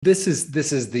This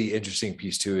is the interesting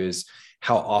piece too, is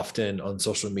how often on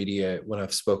social media, when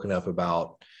I've spoken up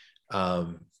about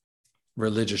um,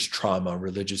 religious trauma,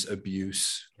 religious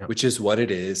abuse, Yep. which is what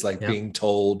it is, like Yep. being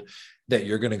told that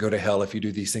you're going to go to hell if you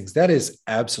do these things. That is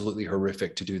absolutely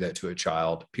horrific to do that to a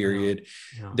child, Yeah. period.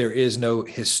 Yeah. There is no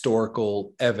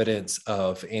historical evidence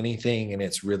of anything. And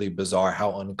it's really bizarre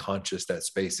how unconscious that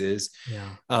space is.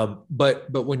 Yeah.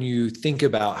 But when you think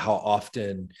about how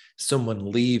often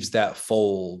someone leaves that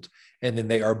fold and then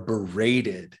they are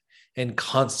berated and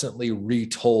constantly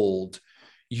retold,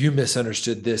 you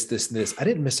misunderstood this, and this. I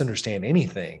didn't misunderstand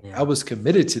anything. I Yeah. was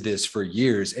committed to this for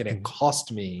years and it Mhm. cost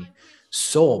me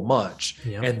so much.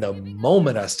 Yep. And the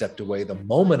moment I stepped away, the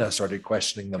moment I started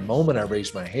questioning, the moment I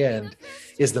raised my hand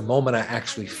is the moment I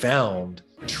actually found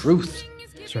truth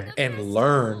That's right. and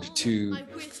learned to,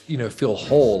 feel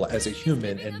whole as a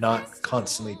human and not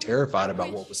constantly terrified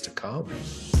about what was to come.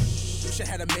 Wish I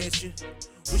had a mansion.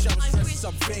 Wish I was dressed in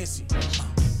something fancy.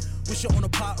 Wish I on a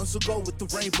pot on go with the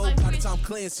rainbow by the Tom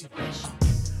Clancy.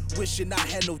 Wishing I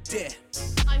had no debt.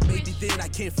 Maybe then I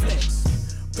can't flex.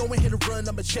 Go ahead and run,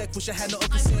 I'ma check. Wish I had no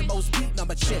Uncle Sam's beating on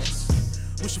my chest.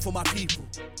 Wishing for my people.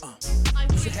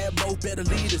 Wish I had more better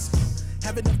leaders.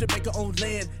 Have enough to make our own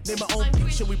land. Name my own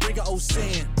beach and we bring our own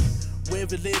sand. Where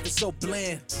we live is so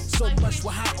bland. So much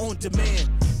we're high on demand.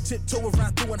 Tiptoe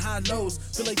around through high lows.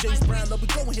 Feel like James Brown, love we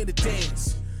go ahead and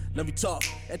dance. Let me talk.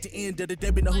 At the end of the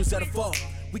day, we know who's at a fault.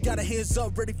 We got our hands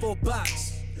up, ready for a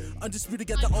box. Undisputed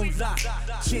got their own lock.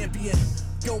 Champion.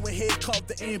 Go ahead, call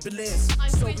the ambulance.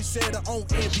 So we said our own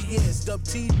ambience.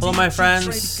 Hello, my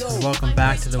friends, and welcome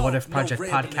back to the What If Project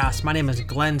podcast. My name is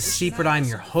Glenn Seifert. I'm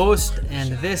your host,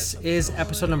 and this is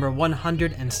episode number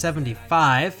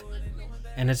 175.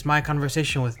 And it's my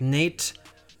conversation with Nate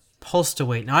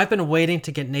Postlewaite. Now, I've been waiting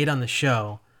to get Nate on the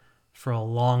show for a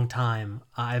long time.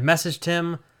 I've messaged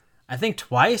him, I think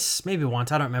twice, maybe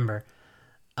once, I don't remember.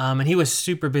 And he was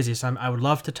super busy, so I would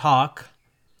love to talk,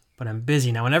 but I'm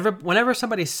busy. Now, whenever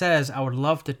somebody says, I would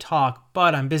love to talk,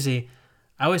 but I'm busy,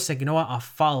 I always say, you know what, I'll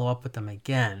follow up with them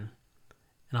again.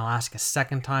 And I'll ask a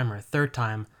second time or a third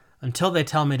time until they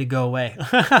tell me to go away.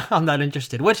 I'm not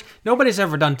interested, which nobody's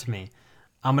ever done to me.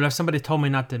 But if somebody told me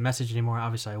not to message anymore,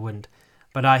 obviously I wouldn't.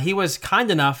 But he was kind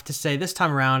enough to say this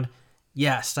time around,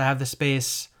 yes, I have the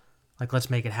space. Like, let's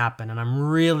make it happen. And I'm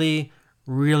really,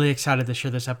 really excited to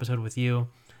share this episode with you.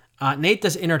 Nate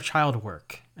does inner child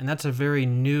work, and that's a very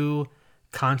new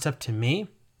concept to me.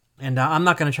 And I'm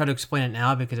not going to try to explain it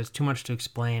now because it's too much to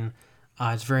explain.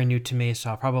 It's very new to me,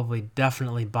 so I'll probably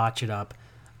definitely botch it up.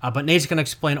 But Nate's going to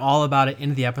explain all about it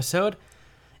in the episode.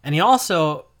 And he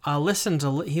also listens a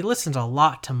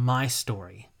lot to my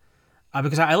story.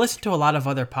 Because I listened to a lot of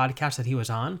other podcasts that he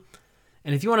was on.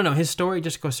 And if you want to know his story,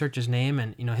 just go search his name,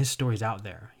 and his story's out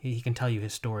there. He can tell you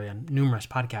his story on numerous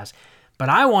podcasts. But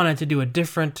I wanted to do a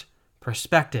different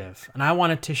perspective, and I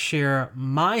wanted to share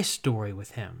my story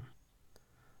with him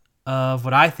of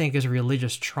what I think is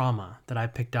religious trauma that I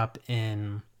picked up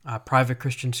in private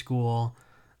Christian school,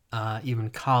 even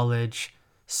college,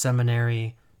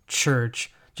 seminary,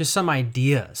 church, just some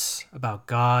ideas about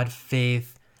God,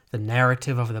 faith, the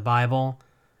narrative of the Bible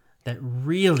that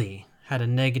really had a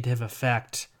negative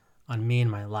effect on me and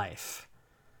my life.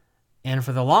 And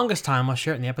for the longest time, I'll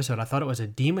share it in the episode, I thought it was a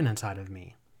demon inside of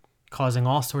me, causing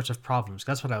all sorts of problems.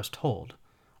 That's what I was told.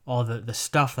 All the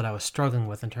stuff that I was struggling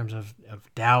with in terms of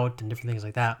doubt and different things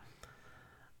like that.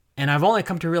 And I've only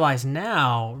come to realize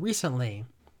now, recently,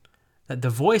 that the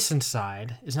voice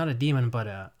inside is not a demon, but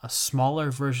a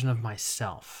smaller version of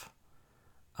myself,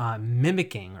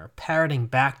 mimicking or parroting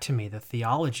back to me the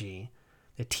theology,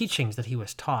 the teachings that he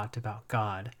was taught about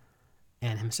God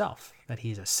and himself, that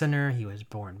he's a sinner, he was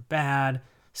born bad,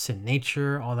 sin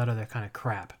nature, all that other kind of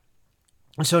crap.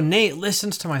 And so Nate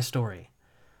listens to my story,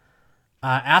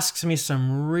 asks me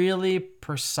some really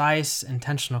precise,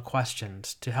 intentional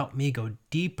questions to help me go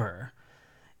deeper.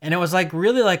 And it was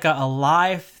really like a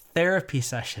live therapy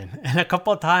session. And a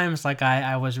couple of times,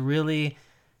 I was really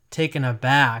taken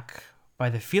aback by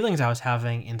the feelings I was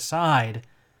having inside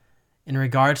in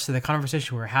regards to the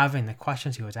conversation we were having, the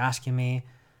questions he was asking me.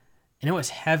 And it was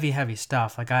heavy, heavy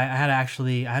stuff. I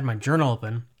had my journal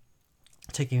open,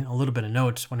 taking a little bit of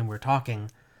notes when we were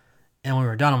talking. And when we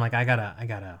were done, I'm like, I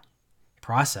gotta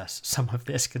process some of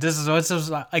this, because this was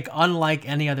like unlike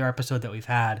any other episode that we've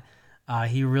had.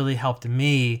 He really helped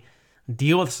me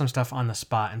deal with some stuff on the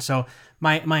spot. And so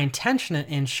my intention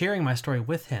in sharing my story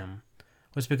with him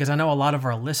was because I know a lot of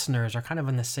our listeners are kind of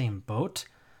in the same boat,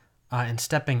 and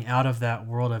stepping out of that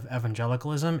world of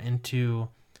evangelicalism into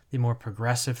the more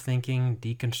progressive thinking,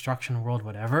 deconstruction world,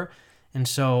 whatever. And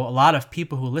so a lot of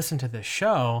people who listen to this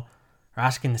show are are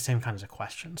asking the same kinds of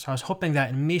questions. So I was hoping that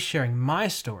in me sharing my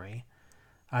story,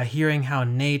 hearing how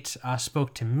Nate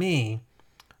spoke to me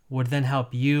would then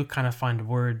help you kind of find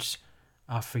words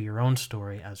for your own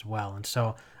story as well. And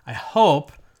so I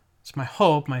hope, it's my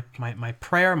hope, my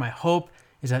prayer, my hope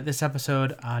is that this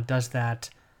episode does that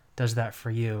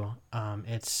for you.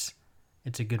 It's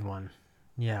a good one.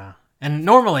 Yeah. And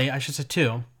normally, I should say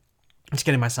too, it's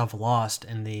getting myself lost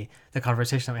in the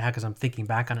conversation that we had because I'm thinking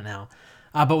back on it now.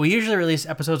 But we usually release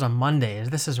episodes on Mondays.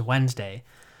 This is Wednesday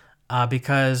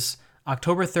because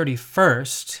October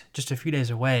 31st, just a few days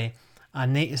away,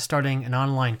 Nate is starting an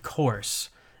online course.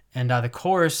 And the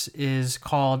course is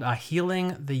called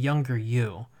Healing the Younger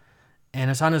You. And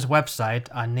it's on his website,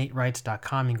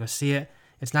 natewrites.com. You can go see it.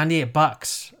 It's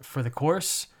 $98 for the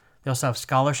course. They also have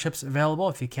scholarships available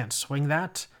if you can't swing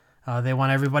that. They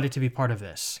want everybody to be part of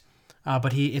this.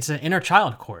 But it's an inner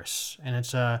child course, and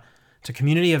it's a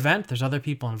community event. There's other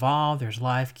people involved. There's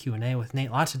live Q&A with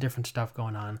Nate. Lots of different stuff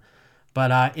going on.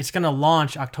 But it's going to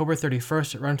launch October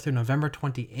 31st. It runs through November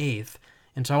 28th.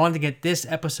 And so I wanted to get this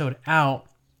episode out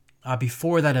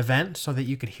before that event so that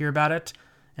you could hear about it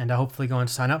and hopefully go and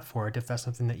sign up for it if that's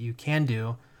something that you can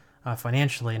do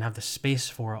financially and have the space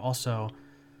for also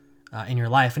in your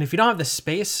life. And if you don't have the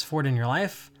space for it in your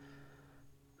life,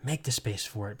 make the space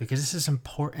for it because this is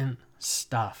important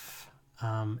stuff.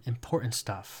 And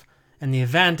the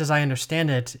event, as I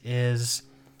understand it, is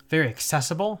very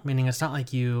accessible, meaning it's not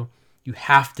like you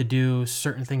have to do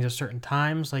certain things at certain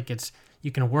times. Like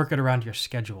you can work it around your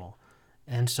schedule.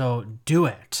 And so do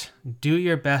it. Do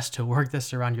your best to work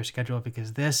this around your schedule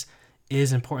because this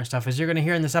is important stuff. As you're going to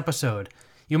hear in this episode,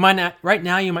 you might not, right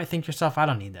now you might think to yourself, I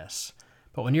don't need this.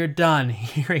 But when you're done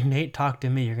hearing Nate talk to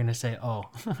me, you're going to say, oh,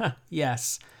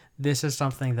 yes, this is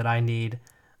something that I need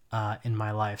in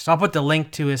my life. So I'll put the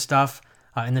link to his stuff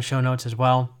in the show notes as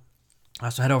well.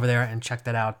 So head over there and check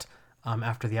that out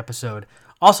after the episode.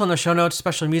 Also in the show notes,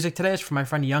 special music today is from my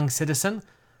friend Young Citizen.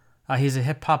 He's a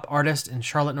hip-hop artist in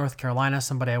Charlotte, North Carolina,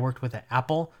 somebody I worked with at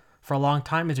Apple for a long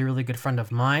time. He's a really good friend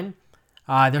of mine.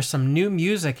 There's some new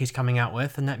music he's coming out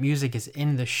with, and that music is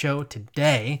in the show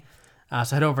today.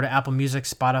 So head over to Apple Music,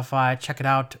 Spotify, check it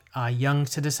out. Young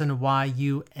Citizen,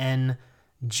 Y-U-N-G,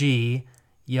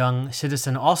 Young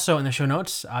Citizen. Also in the show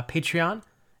notes, Patreon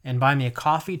and Buy Me a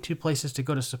Coffee, 2 places to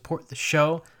go to support the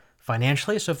show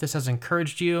financially. So if this has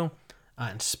encouraged you,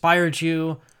 inspired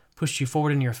you, pushed you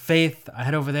forward in your faith,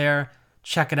 head over there,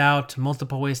 check it out.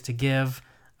 Multiple ways to give.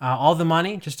 All the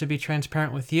money, just to be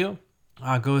transparent with you,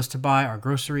 goes to buy our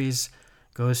groceries,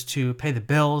 goes to pay the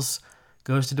bills,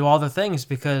 goes to do all the things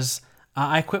because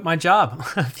I quit my job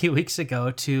a few weeks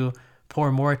ago to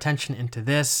pour more attention into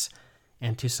this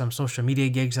and to some social media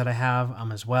gigs that I have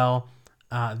as well.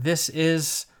 This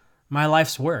is my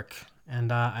life's work,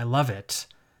 and I love it.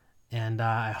 And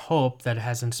I hope that it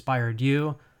has inspired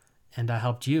you and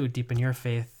helped you deepen your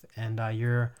faith and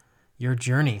your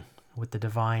journey with the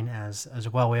divine as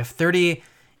well. We have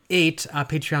 38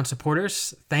 Patreon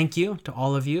supporters. Thank you to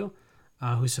all of you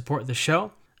who support the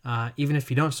show. Even if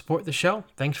you don't support the show,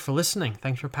 thanks for listening.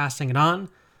 Thanks for passing it on.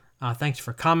 Thanks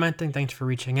for commenting. Thanks for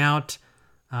reaching out.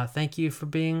 Thank you for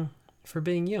being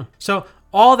you. So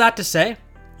all that to say,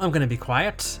 I'm going to be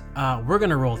quiet. We're going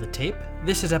to roll the tape.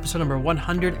 This is episode number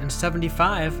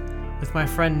 175 with my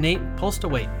friend Nate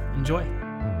Postlewaite. Enjoy.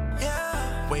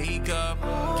 Yeah. Wake up,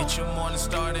 get your morning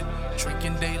started.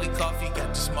 Drinking daily coffee, got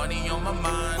this money on my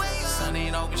mind. Sun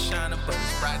ain't always shining, but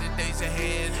it's brighter days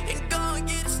ahead. It's gonna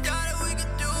get started, we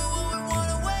can do what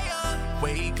we wanna.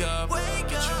 Wake up,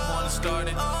 get your morning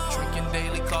started. Drinking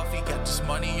daily coffee, got this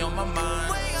money on my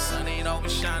mind. Sun ain't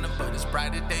always shining, but it's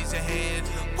brighter days ahead.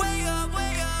 Wake up,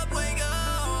 wake up, wake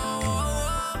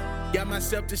up. Got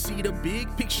myself to see the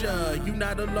big picture. You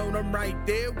not alone, I'm right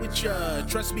there with ya.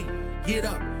 Trust me, get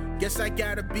up. Guess I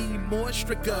gotta be more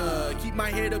stricter. Keep my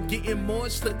head up, getting more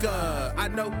slicker. I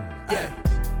know, yeah.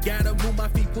 Gotta move my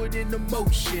feet, put in the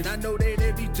motion. I know that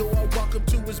every door I walk up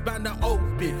to is bound to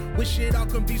open. Wish it all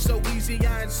can be so easy,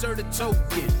 I insert a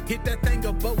token. Hit that thing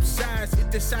on both sides,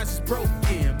 if the size is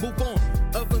broken. Move on,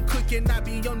 oven cooking, I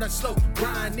be on that slow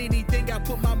grind. Anything I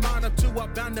put my mind up to,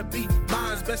 I'm bound to be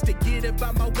mine's. Best to get it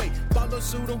by my way, follow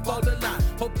suit and fall the line.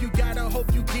 Hope you got it,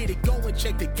 hope you get it. Go and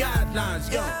check the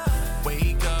guidelines, yo.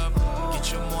 Wake up,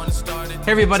 get your morning started.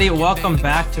 Hey everybody, welcome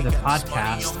back to the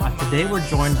podcast. Today we're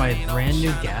joined by a brand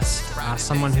new guest,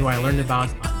 someone who I learned about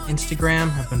on Instagram,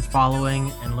 have been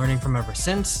following and learning from ever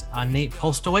since, Nate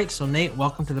Postlewaite. So Nate,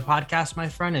 welcome to the podcast, my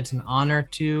friend. It's an honor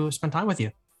to spend time with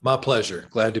you. My pleasure.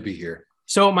 Glad to be here.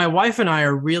 So my wife and I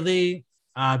are really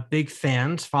big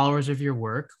fans, followers of your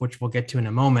work, which we'll get to in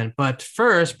a moment. But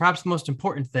first, perhaps the most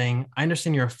important thing, I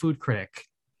understand you're a food critic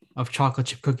of chocolate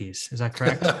chip cookies. Is that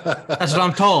correct? That's what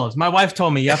I'm told. My wife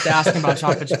told me you have to ask him about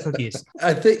chocolate chip cookies.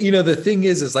 I think, the thing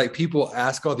is like people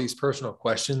ask all these personal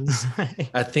questions.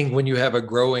 I think when you have a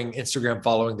growing Instagram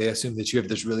following, they assume that you have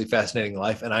this really fascinating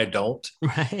life, and I don't.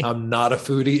 Right. I'm not a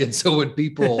foodie. And so when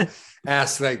people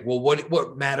ask like, well,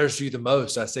 what matters to you the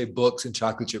most? I say books and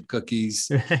chocolate chip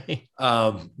cookies. Right.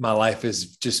 My life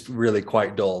is just really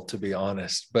quite dull, to be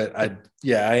honest. But I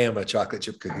am a chocolate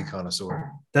chip cookie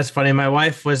connoisseur. That's funny. My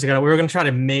wife we were going to try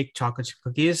to make chocolate chip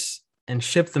cookies and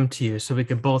ship them to you so we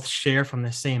could both share from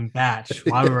the same batch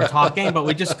while we were talking, but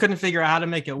we just couldn't figure out how to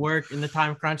make it work in the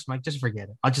time crunch. I'm like, just forget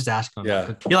it. I'll just ask them.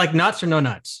 Yeah. You like nuts or no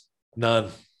nuts?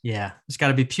 None. Yeah. It's got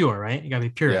to be pure, right? You got to be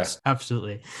purist. Yeah.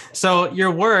 Absolutely. So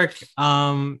your work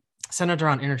centered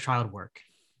around inner child work.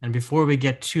 And before we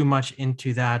get too much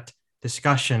into that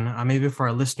discussion, maybe for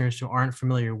our listeners who aren't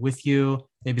familiar with you,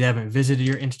 maybe they haven't visited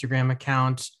your Instagram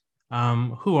account,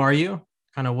 who are you?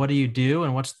 Kind of what do you do?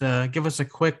 And give us a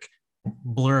quick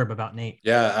blurb about Nate.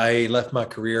 Yeah, I left my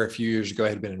career a few years ago. I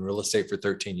had been in real estate for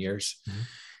 13 years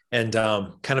and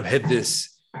kind of had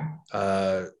this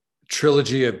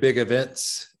trilogy of big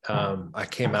events. I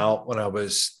came out when I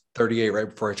was 38, right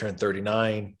before I turned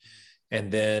 39.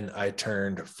 And then I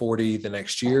turned 40 the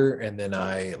next year. And then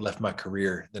I left my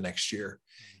career the next year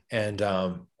and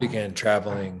began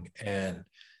traveling, and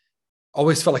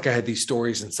always felt like I had these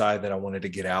stories inside that I wanted to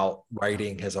get out.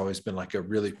 Writing has always been like a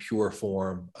really pure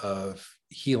form of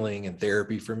healing and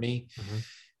therapy for me. Mm-hmm.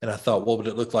 And I thought, what would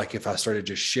it look like if I started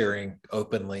just sharing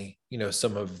openly,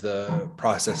 some of the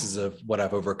processes of what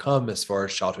I've overcome as far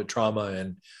as childhood trauma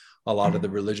and a lot of the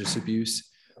religious abuse.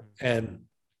 And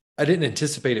I didn't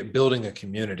anticipate it building a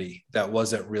community. That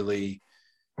wasn't really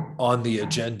on the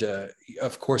agenda.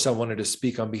 Of course, I wanted to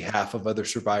speak on behalf of other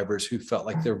survivors who felt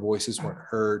like their voices weren't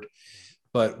heard.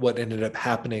 But what ended up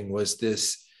happening was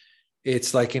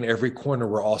it's like in every corner,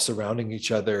 we're all surrounding each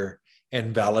other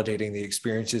and validating the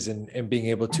experiences and being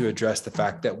able to address the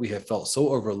fact that we have felt so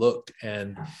overlooked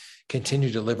and continue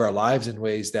to live our lives in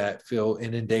ways that feel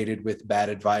inundated with bad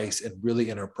advice and really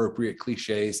inappropriate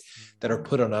cliches that are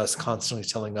put on us, constantly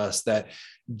telling us that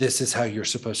this is how you're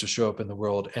supposed to show up in the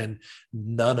world. And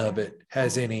none of it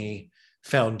has any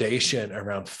foundation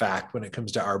around fact when it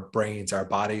comes to our brains, our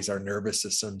bodies, our nervous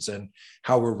systems, and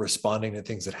how we're responding to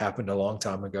things that happened a long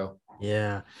time ago.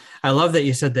 Yeah. I love that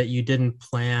you said that you didn't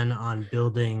plan on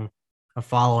building a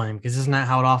following, because isn't that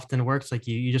how it often works? Like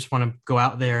you just want to go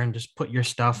out there and just put your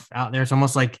stuff out there. It's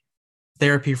almost like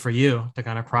therapy for you to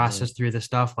kind of process through the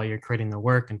stuff while you're creating the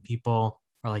work, and people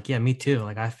are like, yeah, me too.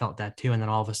 Like I felt that too. And then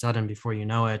all of a sudden, before you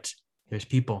know it, there's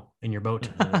people in your boat.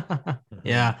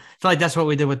 Yeah. I feel like that's what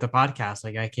we did with the podcast.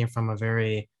 Like I came from a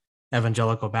very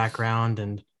evangelical background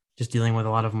and just dealing with a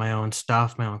lot of my own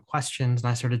stuff, my own questions. And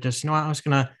I started just, I was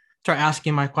going to start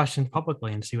asking my questions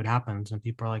publicly and see what happens. And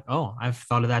people are like, oh, I've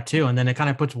thought of that too. And then it kind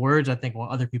of puts words, I think,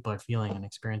 what other people are feeling and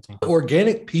experiencing. The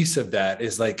organic piece of that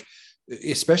is like,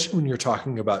 especially when you're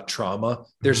talking about trauma,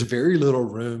 there's very little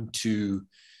room to,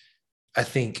 I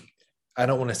think, I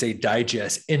don't want to say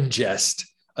ingest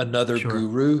another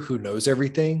guru who knows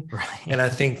everything. Right. And I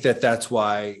think that that's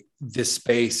why this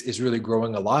space is really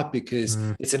growing a lot, because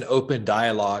it's an open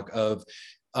dialogue of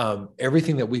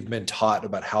everything that we've been taught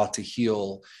about how to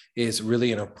heal is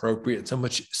really inappropriate.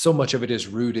 So much of it is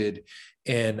rooted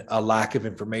in a lack of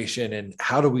information. And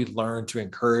how do we learn to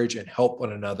encourage and help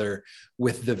one another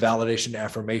with the validation and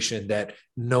affirmation that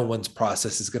no one's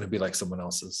process is going to be like someone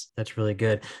else's? That's really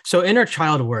good. So inner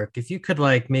child work, if you could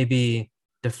maybe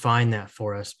define that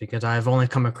for us, because I've only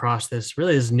come across this,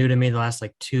 really is new to me the last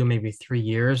 2, maybe 3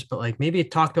 years, but maybe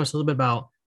talk to us a little bit about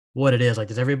what it is.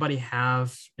 Does everybody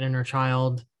have an inner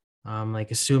child?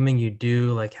 Assuming you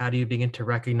do, how do you begin to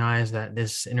recognize that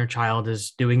this inner child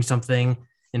is doing something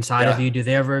inside of you? Do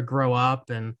they ever grow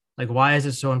up? And why is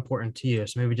it so important to you?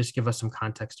 So maybe just give us some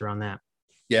context around that.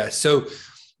 Yeah. So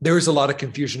there was a lot of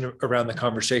confusion around the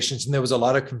conversations, and there was a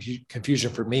lot of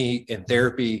confusion for me in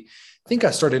therapy. I think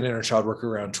I started inner child work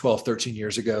around 12, 13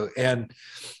 years ago. And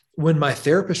when my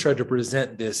therapist tried to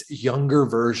present this younger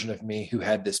version of me who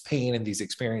had this pain and these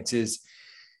experiences,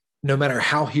 no matter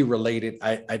how he related,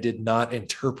 I did not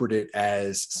interpret it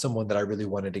as someone that I really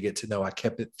wanted to get to know. I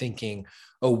kept it thinking,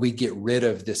 oh, we get rid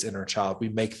of this inner child. We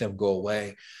make them go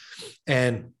away.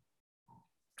 And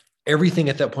everything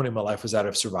at that point in my life was out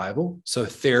of survival. So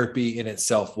therapy in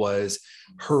itself was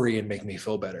hurry and make me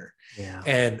feel better. Yeah.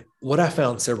 And what I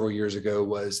found several years ago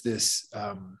was this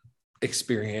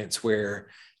experience where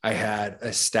I had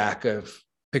a stack of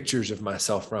pictures of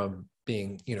myself from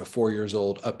being, 4 years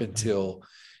old up until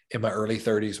in my early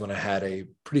 30s, when I had a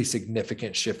pretty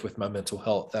significant shift with my mental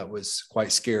health that was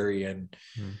quite scary and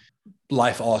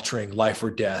life altering, life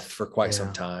or death for quite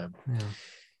some time.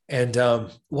 And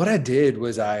what I did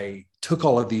was I took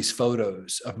all of these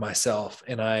photos of myself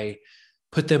and I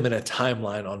put them in a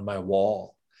timeline on my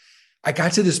wall. I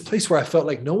got to this place where I felt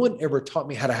like no one ever taught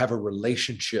me how to have a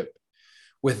relationship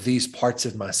with these parts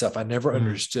of myself. I never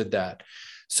understood that.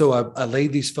 So I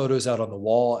laid these photos out on the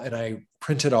wall and I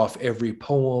printed off every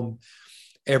poem,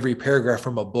 every paragraph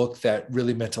from a book that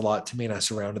really meant a lot to me. And I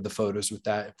surrounded the photos with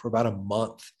that for about a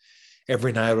month.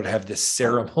 Every night I would have this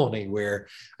ceremony where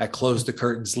I closed the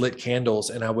curtains, lit candles,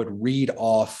 and I would read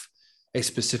off a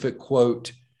specific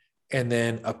quote and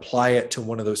then apply it to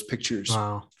one of those pictures.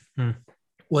 Wow.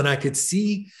 When I could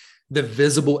see the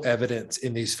visible evidence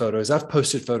in these photos, I've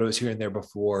posted photos here and there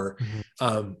before.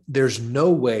 There's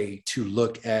no way to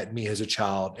look at me as a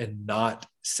child and not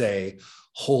say,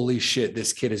 holy shit,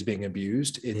 this kid is being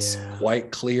abused. It's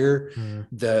quite clear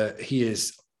that he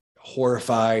is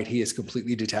horrified. He is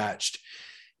completely detached.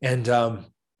 And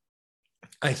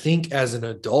I think as an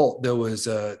adult, that was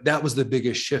the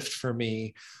biggest shift for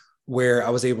me, where I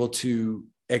was able to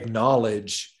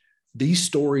acknowledge these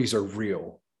stories are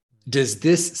real. Does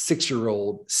this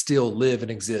 6-year-old still live and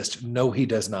exist? No, he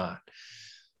does not.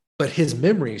 But his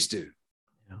memories do.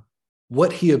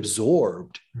 What he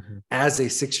absorbed as a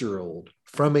 6-year-old,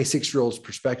 from a 6-year-old's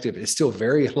perspective, is still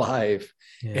very alive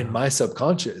in my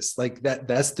subconscious. Like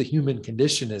that's the human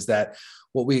condition, is that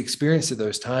what we experience at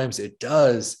those times, it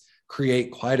does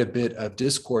create quite a bit of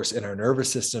discourse in our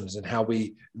nervous systems and how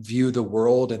we view the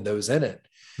world and those in it.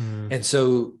 And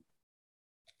so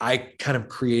I kind of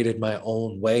created my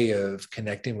own way of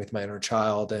connecting with my inner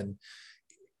child. And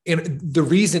the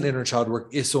reason inner child work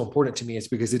is so important to me is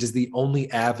because it is the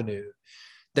only avenue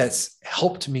that's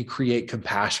helped me create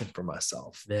compassion for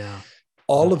myself.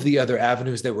 All of the other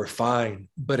avenues, they were fine.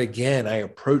 But again, I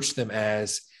approached them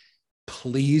as,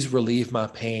 please relieve my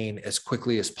pain as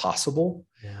quickly as possible.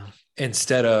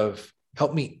 Instead of,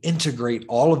 help me integrate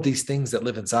all of these things that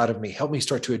live inside of me. Help me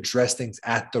start to address things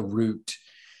at the root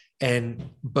and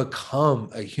become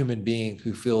a human being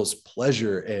who feels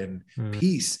pleasure and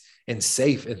peace and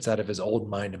safe inside of his old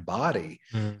mind and body.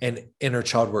 And inner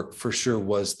child work for sure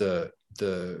was the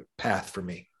path for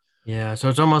me. So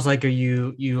it's almost like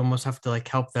you almost have to like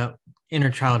help that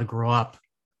inner child grow up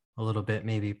a little bit,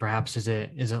 maybe. Perhaps is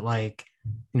it like,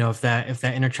 if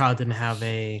that inner child didn't have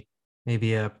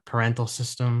maybe a parental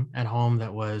system at home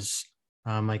that was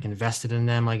like invested in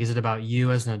them, like, is it about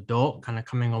you as an adult kind of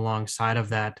coming alongside of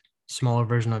that smaller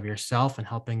version of yourself and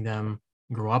helping them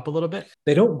grow up a little bit?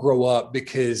 They don't grow up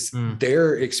because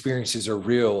their experiences are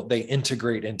real. They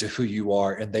integrate into who you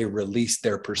are and they release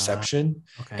their perception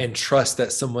and trust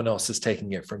that someone else is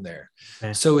taking it from there.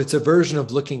 So it's a version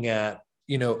of looking at,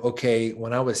 okay,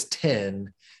 when I was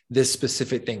 10, this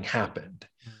specific thing happened.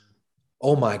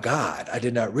 Oh my God, I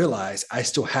did not realize I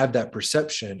still have that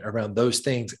perception around those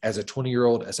things as a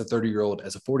 20-year-old, as a 30-year-old,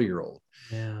 as a 40-year-old.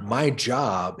 My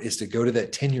job is to go to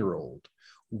that 10-year-old,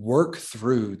 work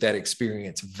through that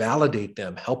experience, validate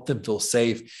them, help them feel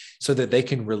safe so that they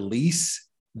can release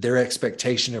their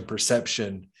expectation and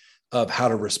perception of how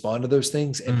to respond to those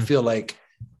things and feel like,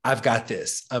 I've got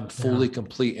this. I'm fully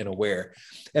complete and aware.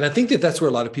 And I think that that's where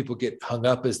a lot of people get hung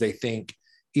up, is they think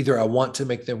either I want to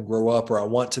make them grow up or I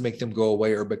want to make them go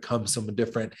away or become someone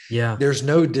different. There's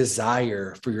no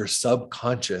desire for your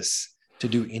subconscious to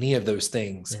do any of those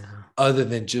things other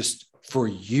than just for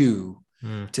you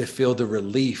to feel the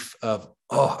relief of,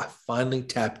 oh, I finally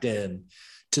tapped in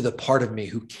to the part of me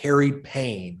who carried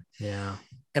pain.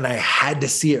 And I had to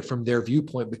see it from their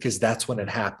viewpoint because that's when it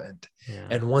happened.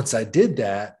 And once I did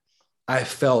that, I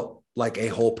felt like a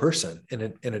whole person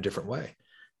in a different way.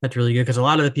 That's really good, because a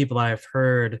lot of the people I've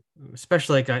heard,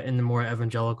 especially like in the more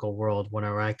evangelical world,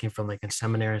 whenever I came from, like in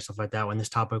seminary and stuff like that, when this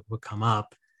topic would come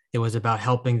up, it was about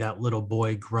helping that little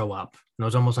boy grow up. And it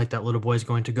was almost like that little boy is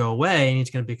going to go away and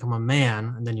he's going to become a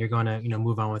man, and then you're going to,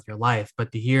 move on with your life.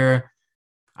 But to hear,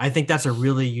 I think that's a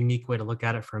really unique way to look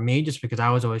at it for me, just because I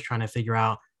was always trying to figure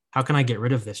out, how can I get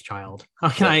rid of this child? How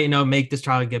can I, make this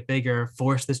child get bigger,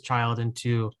 force this child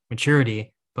into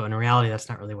maturity? But in reality, that's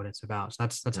not really what it's about. So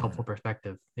that's helpful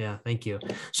perspective. Yeah, thank you.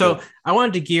 So I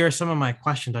wanted to gear some of my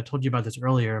questions, I told you about this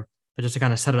earlier, but just to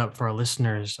kind of set it up for our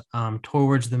listeners,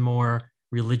 towards the more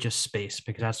religious space,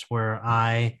 because that's where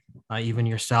I, even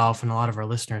yourself and a lot of our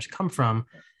listeners come from.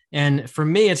 And for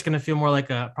me, it's going to feel more like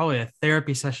probably a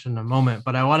therapy session in a moment,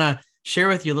 but I want to share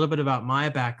with you a little bit about my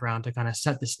background to kind of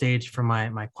set the stage for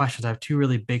my questions. I have two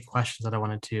really big questions that I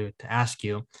wanted to ask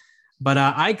you. But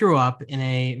I grew up in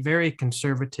a very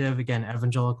conservative, again,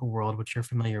 evangelical world, which you're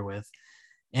familiar with.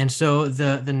 And so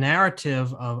the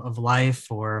narrative of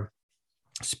life or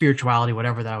spirituality,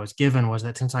 whatever that I was given, was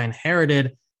that since I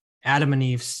inherited Adam and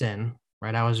Eve's sin,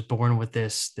 right, I was born with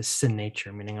this sin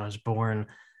nature, meaning I was born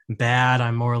bad.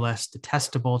 I'm more or less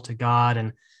detestable to God.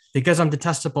 And because I'm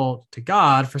detestable to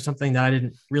God for something that I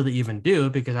didn't really even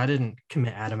do, because I didn't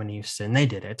commit Adam and Eve's sin, they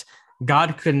did it.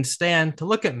 God couldn't stand to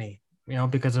look at me,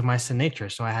 because of my sin nature.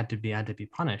 So I had to be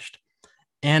punished.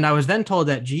 And I was then told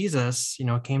that Jesus,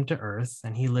 came to earth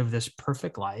and he lived this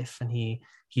perfect life, and he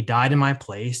died in my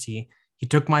place. He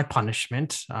took my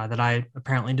punishment that I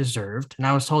apparently deserved. And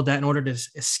I was told that in order to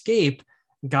escape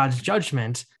God's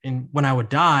judgment, and when I would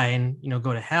die and,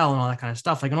 go to hell and all that kind of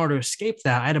stuff, like in order to escape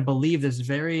that, I had to believe this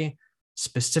very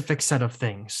specific set of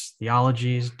things: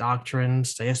 theologies,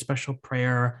 doctrines, say a special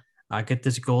prayer, get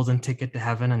this golden ticket to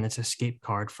heaven and this escape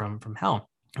card from hell.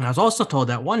 And I was also told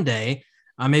that one day,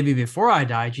 maybe before I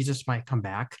die, Jesus might come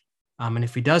back. And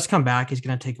if he does come back, he's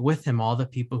going to take with him all the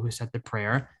people who said the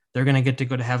prayer. They're going to get to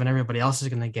go to heaven. Everybody else is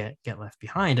going to get left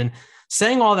behind. And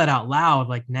saying all that out loud,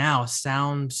 like now,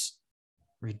 sounds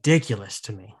ridiculous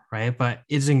to me, right? But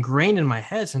it's ingrained in my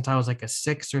head since I was like a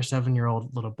 6 or 7 year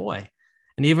old little boy.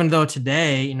 And even though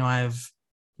today, I've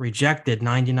rejected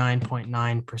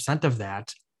 99.9% of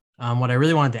that, what I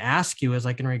really wanted to ask you is,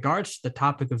 like, in regards to the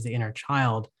topic of the inner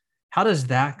child, how does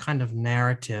that kind of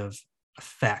narrative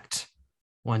affect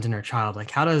one's inner child?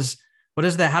 Like, how does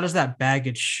that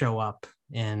baggage show up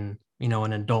in,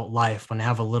 an adult life when they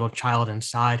have a little child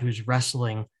inside who's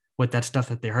wrestling with that stuff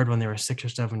that they heard when they were 6 or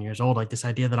 7 years old, like this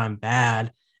idea that I'm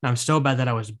bad and I'm so bad that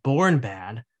I was born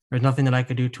bad. There's nothing that I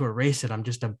could do to erase it. I'm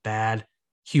just a bad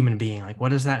human being. Like, what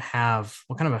does that have?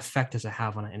 What kind of effect does it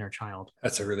have on an inner child?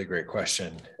 That's a really great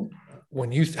question.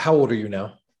 How old are you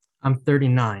now? I'm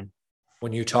 39.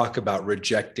 When you talk about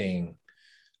rejecting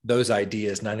those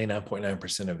ideas,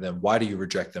 99.9% of them, why do you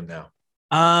reject them now?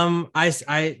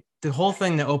 The whole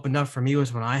thing that opened up for me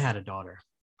was when I had a daughter.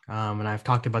 And I've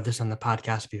talked about this on the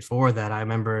podcast before, that I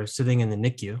remember sitting in the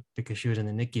NICU because she was in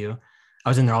the NICU. I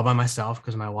was in there all by myself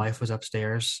because my wife was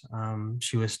upstairs.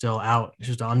 She was still out. She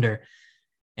was still under.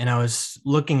 And I was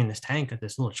looking in this tank at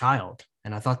this little child.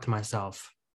 And I thought to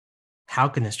myself, how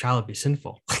can this child be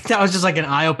sinful? That was just like an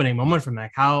eye-opening moment for me.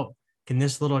 Like, how can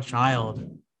this little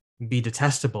child be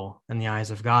detestable in the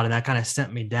eyes of God? And that kind of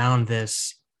sent me down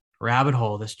this rabbit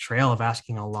hole, this trail of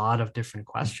asking a lot of different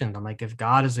questions. I'm like, if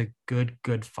God is a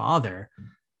good father,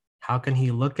 how can he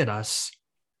look at us,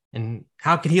 and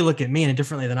how can he look at me in a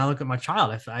differently than I look at my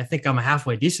child? I think I'm a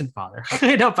halfway decent father,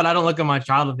 but I don't look at my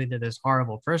child and think they're this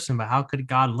horrible person. But how could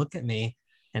God look at me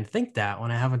and think that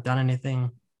when I haven't done anything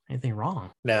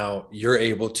wrong? Now you're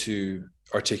able to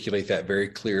articulate that very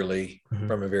clearly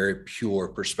from a very pure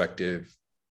perspective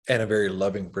and a very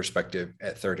loving perspective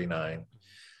at 39.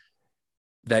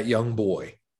 That young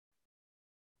boy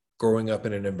growing up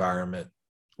in an environment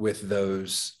with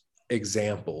those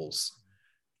examples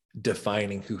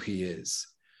defining who he is,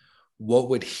 what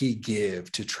would he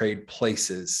give to trade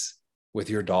places with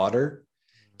your daughter,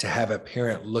 to have a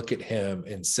parent look at him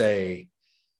and say,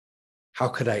 how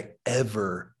could I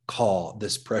ever call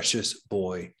this precious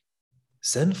boy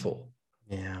sinful?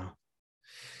 Yeah.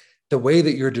 The way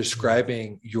that you're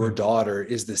describing your daughter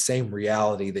is the same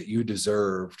reality that you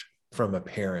deserved from a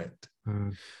parent.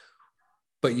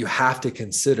 But you have to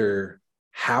consider,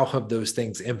 how have those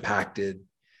things impacted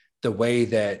the way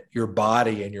that your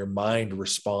body and your mind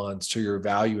responds to your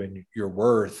value and your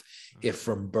worth, if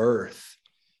from birth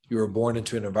you were born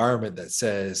into an environment that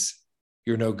says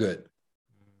you're no good.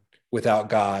 Without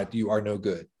God, you are no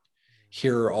good.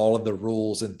 Here are all of the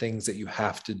rules and things that you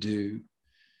have to do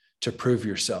to prove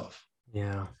yourself.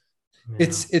 Yeah.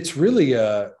 It's really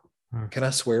can I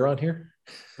swear on here?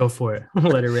 Go for it.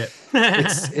 Let it rip.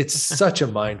 it's such a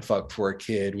mind fuck for a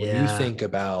kid when you think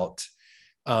about,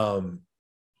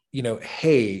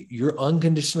 hey, you're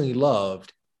unconditionally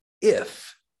loved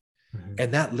if,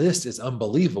 and that list is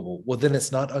unbelievable. Well, then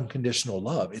it's not unconditional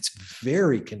love. It's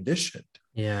very conditioned.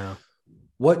 Yeah.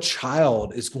 What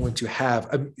child is going to have,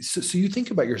 so you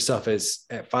think about yourself as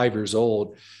at 5 years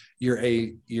old,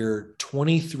 you're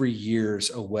 23 years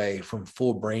away from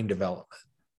full brain development.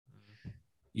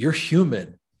 You're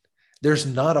human. There's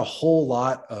not a whole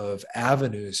lot of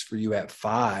avenues for you at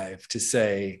 5 to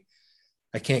say,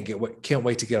 I can't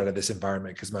wait to get out of this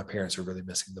environment because my parents are really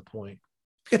missing the point.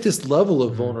 You get this level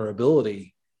of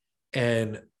vulnerability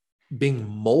and being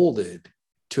molded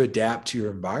to adapt to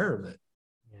your environment.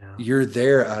 Yeah. You're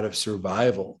there out of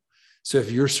survival. So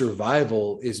if your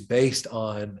survival is based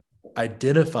on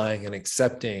identifying and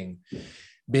accepting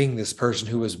being this person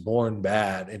who was born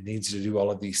bad and needs to do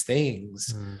all of these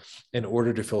things in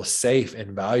order to feel safe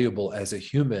and valuable as a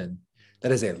human.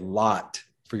 That is a lot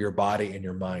for your body and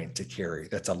your mind to carry.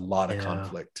 That's a lot of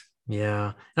conflict.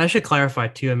 Yeah. And I should clarify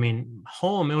too. I mean,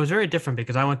 home, it was very different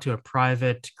because I went to a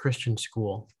private Christian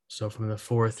school. So from the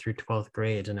 4th through 12th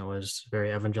grades, and it was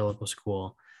very evangelical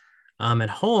school. At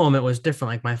home, it was different.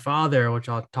 Like my father, which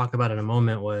I'll talk about in a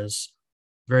moment, was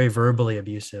very verbally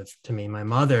abusive to me. My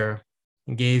mother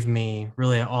gave me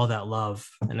really all that love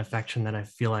and affection that I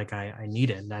feel like I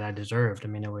needed, that I deserved. I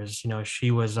mean, it was,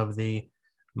 she was of the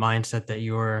mindset that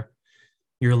you're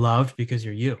loved because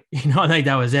you're you, like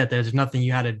that was it. There's nothing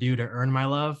you had to do to earn my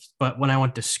love. But when I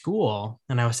went to school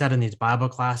and I was sat in these Bible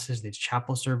classes, these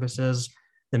chapel services,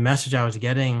 the message I was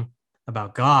getting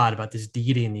about God, about this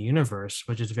deity in the universe,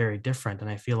 which is very different. And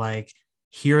I feel like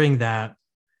hearing that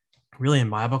really in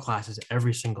Bible classes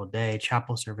every single day,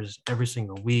 chapel services every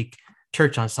single week,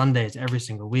 church on Sundays every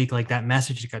single week, like that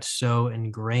message got so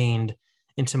ingrained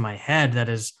into my head that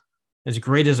as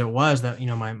great as it was that,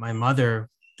 my mother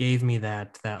gave me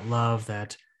that love,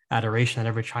 that adoration that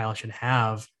every child should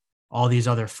have, all these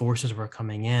other forces were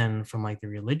coming in from like the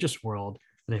religious world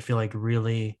that I feel like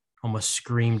really almost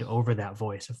screamed over that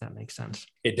voice, if that makes sense.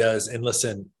 It does. And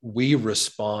listen, we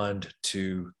respond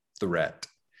to threat.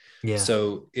 Yeah.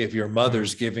 So if your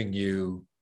mother's giving you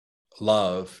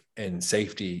love and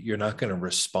safety, you're not going to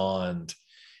respond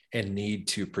and need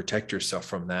to protect yourself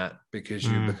from that because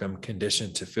you become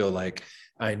conditioned to feel like,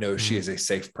 I know she is a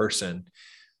safe person.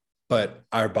 But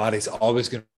our body's always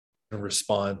going to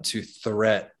respond to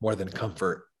threat more than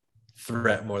comfort,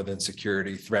 threat more than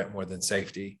security, threat more than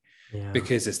safety,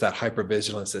 because it's that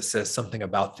hypervigilance that says something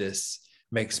about this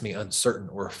makes me uncertain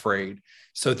or afraid.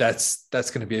 So that's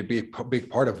going to be a big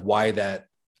part of why that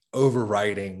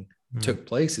overriding took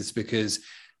place, is because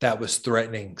that was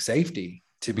threatening safety,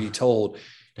 to be told,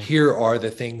 here are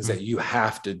the things that you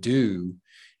have to do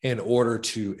in order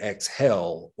to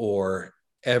exhale or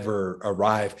ever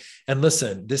arrive. And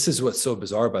listen, this is what's so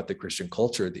bizarre about the Christian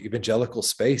culture. The evangelical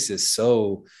space is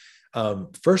so,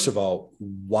 first of all,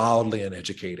 wildly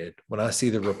uneducated. When I see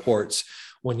the reports,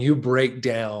 when you break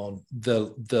down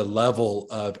the level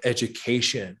of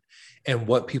education and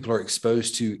what people are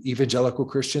exposed to, evangelical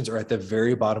Christians are at the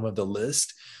very bottom of the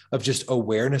list of just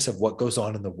awareness of what goes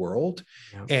on in the world.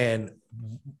 And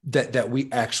that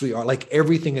we actually are, like,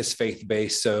 everything is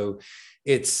faith-based. So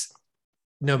it's,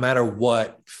 no matter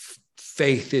what,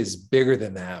 faith is bigger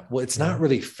than that. Well, it's not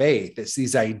really faith. It's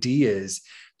these ideas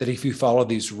that if you follow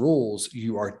these rules,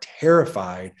 you are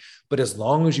terrified. But as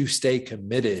long as you stay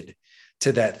committed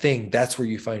to that thing, that's where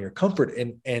you find your comfort.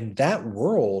 And that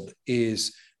world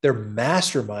is, they're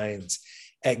masterminds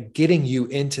at getting you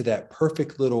into that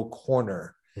perfect little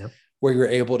corner where you're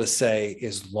able to say,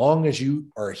 as long as you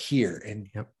are here and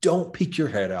don't peek your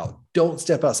head out, don't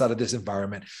step outside of this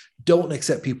environment, don't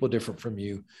accept people different from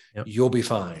you, you'll be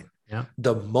fine.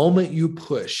 The moment you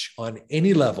push on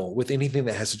any level with anything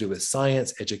that has to do with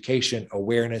science, education,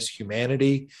 awareness,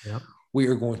 humanity, we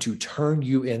are going to turn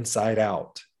you inside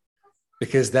out,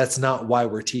 because that's not why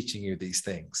we're teaching you these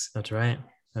things. That's right.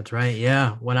 That's right.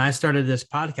 Yeah. When I started this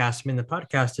podcast, I mean, the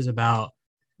podcast is about,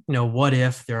 what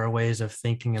if there are ways of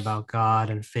thinking about God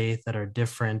and faith that are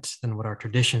different than what our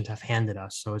traditions have handed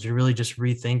us? So it's really just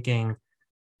rethinking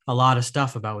a lot of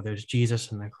stuff about whether it's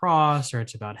Jesus and the cross, or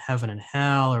it's about heaven and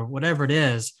hell, or whatever it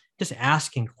is, just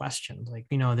asking questions. Like,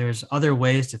 there's other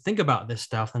ways to think about this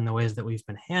stuff than the ways that we've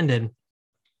been handed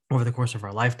over the course of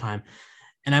our lifetime.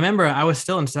 And I remember I was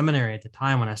still in seminary at the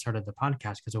time when I started the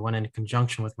podcast, because it went in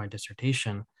conjunction with my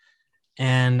dissertation.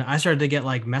 And I started to get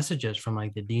like messages from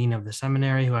like the dean of the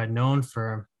seminary, who I'd known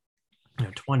for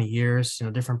 20 years,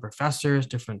 different professors,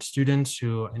 different students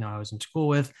who I was in school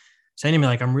with, saying to me,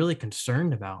 like, I'm really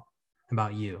concerned about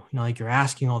you. Like, you're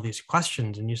asking all these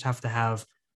questions and you just have to have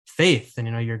faith, and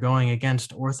you're going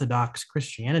against Orthodox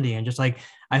Christianity. And just like,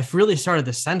 I've really started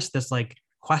to sense this, like,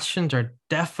 questions are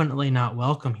definitely not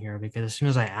welcome here, because as soon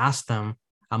as I ask them,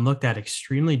 I'm looked at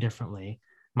extremely differently.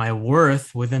 My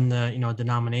worth within the,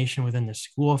 denomination, within the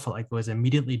school, felt like it was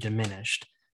immediately diminished.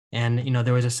 And,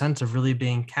 there was a sense of really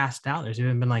being cast out. There's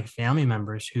even been like family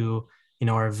members who,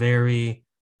 are very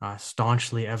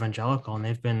staunchly evangelical, and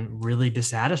they've been really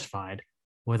dissatisfied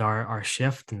with our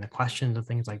shift and the questions and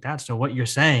things like that. So what you're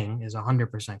saying is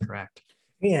 100% correct.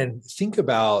 And think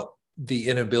about the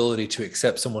inability to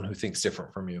accept someone who thinks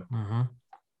different from you.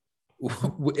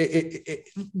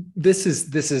 This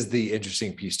is the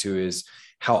interesting piece too, is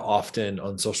how often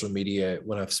on social media,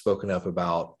 when I've spoken up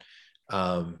about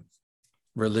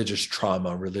religious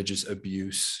trauma, religious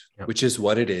abuse, which is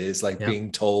what it is, like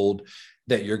being told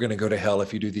that you're going to go to hell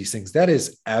if you do these things. That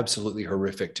is absolutely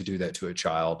horrific to do that to a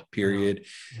child, period.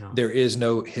 Yeah. There is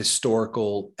no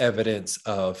historical evidence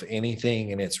of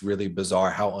anything. And it's really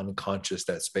bizarre how unconscious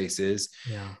that space is.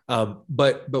 Yeah.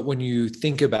 But when you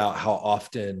think about how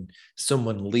often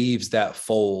someone leaves that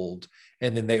fold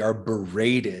and then they are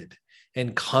berated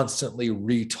and constantly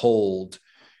retold,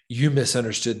 you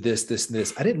misunderstood this, this, and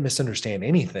this. I didn't misunderstand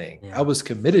anything. Yeah. I was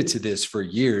committed to this for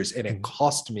years, and it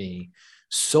cost me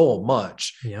so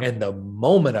much. Yep. And the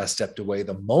moment I stepped away,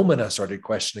 the moment I started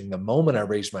questioning, the moment I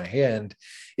raised my hand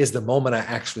is the moment I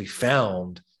actually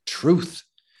found truth.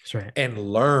 That's right. And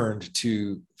learned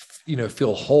to,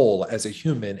 feel whole as a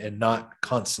human and not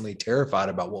constantly terrified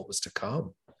about what was to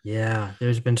come. Yeah.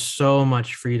 There's been so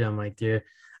much freedom.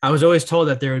 I was always told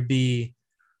that there would be,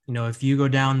 if you go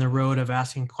down the road of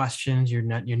asking questions, you're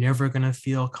never going to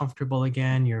feel comfortable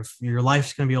again. Your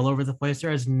life's going to be all over the place.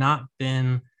 There has not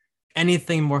been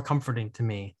anything more comforting to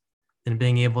me than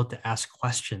being able to ask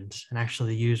questions and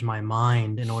actually use my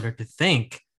mind in order to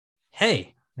think,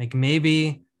 hey,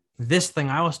 maybe this thing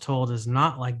I was told is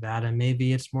not like that, and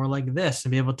maybe it's more like this,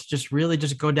 and be able to just really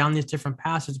just go down these different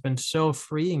paths. It's been so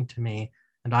freeing to me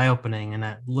and eye-opening, and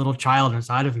that little child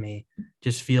inside of me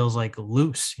just feels like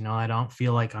loose. I don't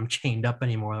feel like I'm chained up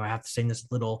anymore, or I have to stay in this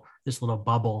little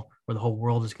bubble where the whole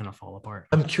world is going to fall apart.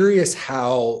 I'm curious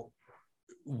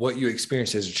what you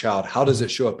experienced as a child, how does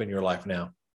it show up in your life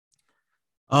now?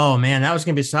 Oh man, that was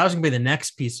going to be the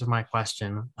next piece of my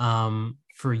question.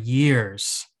 For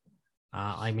years,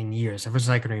 years, ever since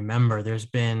I can remember, there's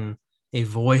been a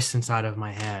voice inside of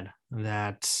my head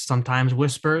that sometimes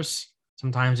whispers,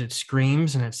 sometimes it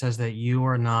screams, and it says that you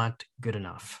are not good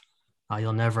enough.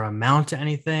 You'll never amount to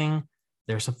anything.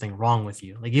 There's something wrong with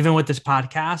you. Even with this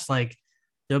podcast,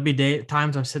 there'll be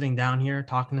times I'm sitting down here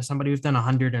talking to somebody who's done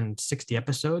 160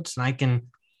 episodes, and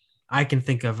I can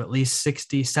think of at least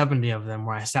 60, 70 of them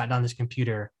where I sat down this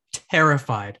computer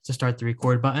terrified to start the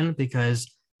record button, because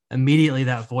immediately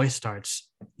that voice starts,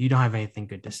 you don't have anything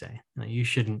good to say. You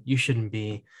shouldn't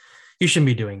be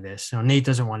doing this. Nate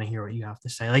doesn't want to hear what you have to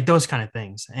say, those kind of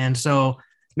things. And so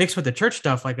mixed with the church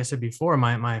stuff, like I said before,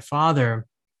 my father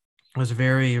was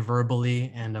very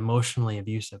verbally and emotionally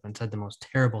abusive and said the most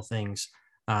terrible things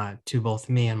to both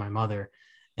me and my mother.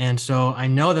 And so I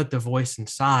know that the voice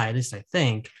inside, at least I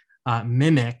think,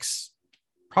 mimics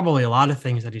probably a lot of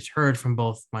things that he's heard from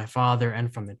both my father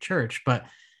and from the church. But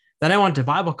then I went to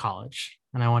Bible college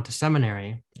and I went to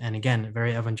seminary, and again,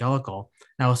 very evangelical.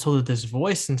 And I was told that this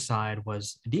voice inside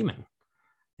was a demon.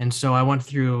 And so I went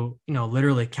through,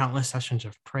 literally countless sessions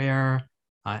of prayer,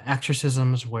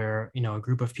 exorcisms where, a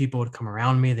group of people would come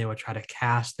around me. They would try to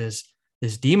cast this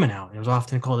demon out. It was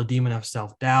often called a demon of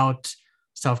self-doubt,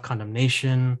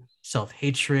 self-condemnation,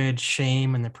 self-hatred,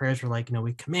 shame. And the prayers were like,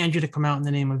 we command you to come out in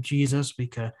the name of Jesus.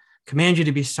 We command you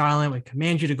to be silent. We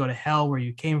command you to go to hell where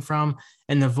you came from.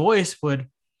 And the voice would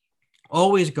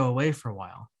always go away for a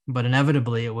while, but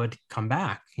inevitably it would come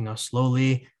back,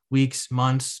 slowly, weeks,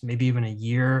 months, maybe even a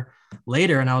year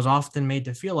later. And I was often made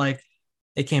to feel like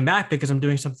it came back because I'm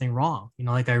doing something wrong.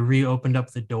 I reopened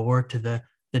up the door to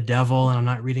the devil, and I'm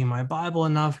not reading my Bible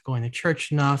enough, going to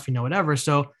church enough, whatever.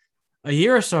 So a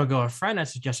year or so ago, a friend had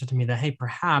suggested to me that, hey,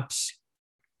 perhaps,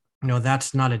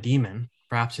 that's not a demon.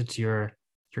 Perhaps it's your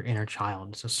inner child.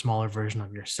 It's a smaller version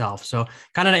of yourself. So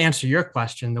kind of to answer your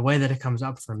question, the way that it comes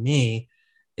up for me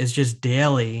is just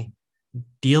daily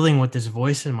dealing with this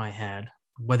voice in my head,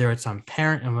 whether it's on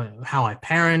how I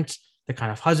parent, the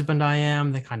kind of husband I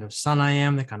am, the kind of son I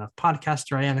am, the kind of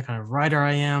podcaster I am, the kind of writer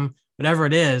I am, whatever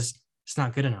it is, it's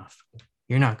not good enough.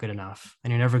 You're not good enough,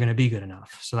 and you're never going to be good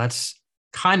enough. So that's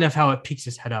kind of how it peeks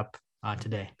its head up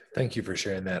today. Thank you for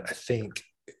sharing that. I think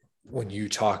when you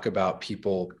talk about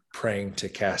people praying to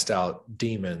cast out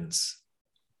demons,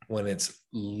 when it's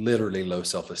literally low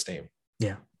self-esteem.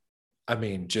 Yeah.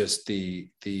 Just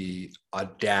the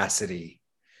audacity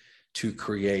to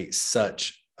create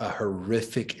such a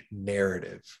horrific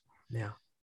narrative. Yeah.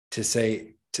 To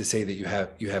say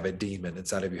that you have a demon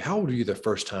inside of you. How old were you the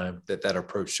first time that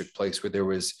approach took place, where there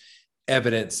was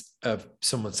evidence of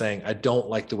someone saying, I don't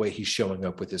like the way he's showing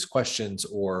up with his questions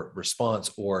or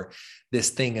response or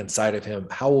this thing inside of him?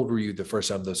 How old were you the first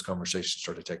time those conversations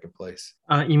started taking place?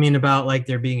 You mean about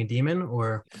there being a demon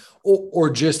or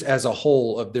just as a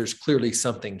whole of there's clearly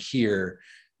something here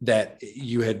that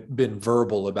you had been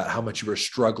verbal about how much you were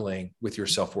struggling with your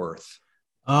self-worth?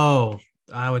 Oh,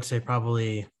 I would say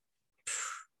probably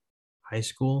high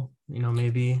school,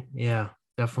 maybe. Yeah.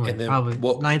 Definitely, probably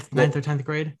ninth or 10th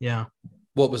grade. Yeah.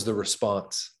 What was the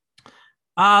response?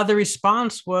 The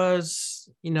response was,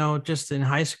 just in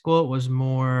high school, it was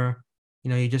more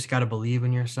you just got to believe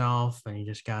in yourself, and you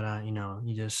just gotta,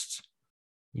 you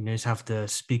just have to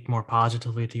speak more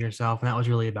positively to yourself. And that was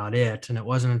really about it. And it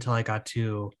wasn't until I got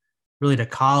to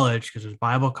college, because it was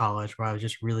Bible college, where I was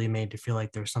just really made to feel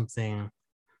like there's something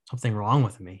wrong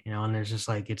with me, and there's just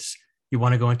like, you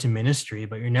want to go into ministry,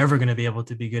 but you're never going to be able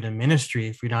to be good in ministry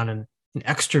if you're not an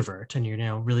extrovert, and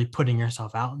you're, really putting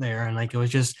yourself out there. And like, it was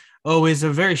just always a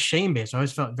very shame based. I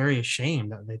always felt very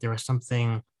ashamed that like, there was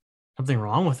something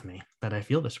wrong with me, that I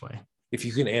feel this way. If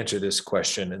you can answer this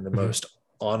question in the most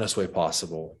honest way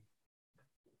possible,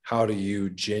 how do you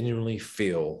genuinely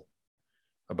feel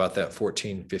about that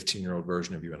 14, 15-year-old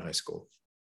version of you in high school?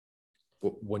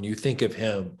 When you think of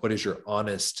him, what is your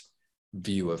honest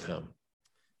view of him?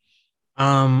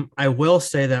 I will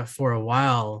say that for a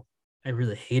while, I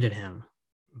really hated him,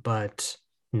 but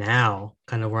now,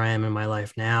 kind of where I am in my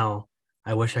life now,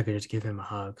 I wish I could just give him a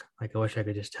hug. Like, I wish I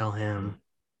could just tell him,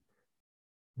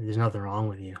 there's nothing wrong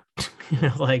with you.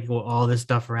 Like, all this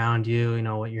stuff around you,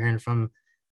 what you're hearing from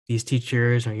these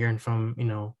teachers, or hearing from,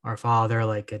 our father,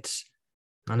 like,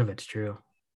 none of it's true.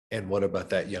 And what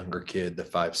about that younger kid, the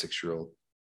 5, 6-year-old?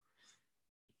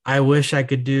 I wish I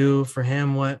could do for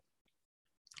him what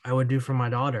I would do for my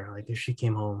daughter. Like, if she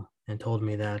came home and told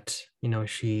me that,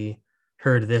 she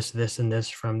heard this, and this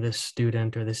from this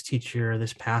student or this teacher or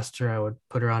this pastor, I would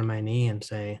put her on my knee and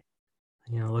say,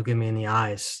 look at me in the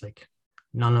eyes. Like,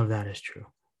 none of that is true.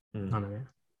 None of it.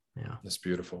 Yeah. That's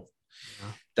beautiful.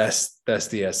 Yeah. That's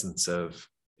the essence of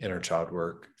inner child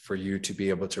work, for you to be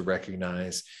able to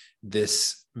recognize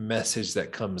this message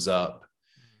that comes up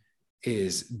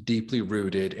is deeply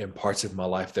rooted in parts of my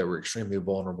life that were extremely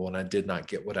vulnerable, and I did not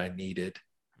get what I needed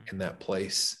in that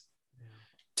place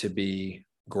to be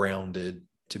grounded,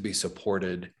 to be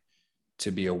supported, to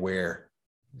be aware.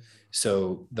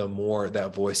 So the more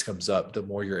that voice comes up, the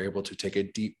more you're able to take a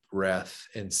deep breath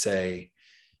and say,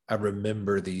 I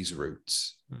remember these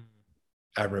roots.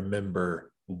 I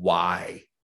remember why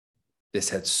this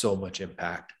had so much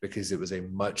impact, because it was a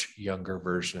much younger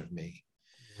version of me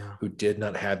who did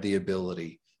not have the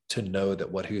ability to know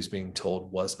that what he was being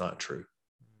told was not true.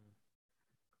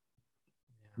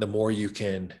 The more you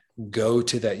can go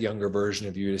to that younger version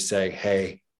of you to say,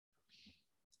 hey,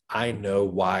 I know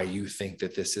why you think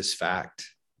that this is fact,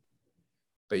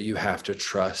 but you have to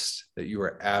trust that you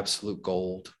are absolute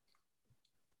gold.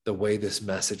 The way this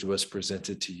message was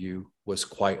presented to you was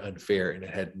quite unfair, and it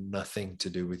had nothing to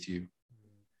do with you.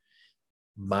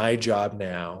 My job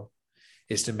now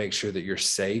is to make sure that you're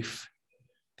safe,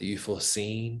 that you feel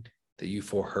seen, that you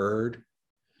feel heard.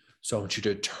 So I want you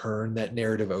to turn that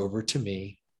narrative over to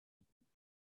me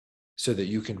so that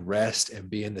you can rest and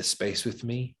be in this space with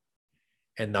me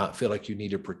and not feel like you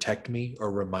need to protect me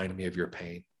or remind me of your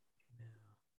pain.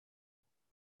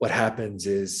 What happens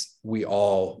is we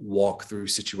all walk through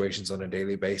situations on a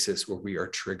daily basis where we are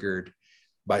triggered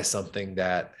by something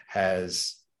that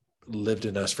has lived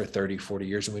in us for 30, 40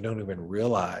 years, and we don't even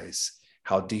realize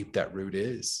how deep that root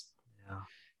is. Yeah.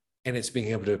 And it's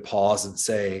being able to pause and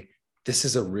say, this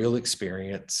is a real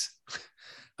experience.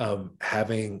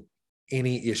 Having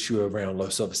any issue around low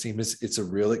self-esteem it's a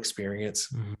real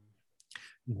experience.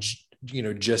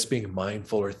 Just being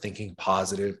mindful or thinking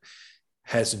positive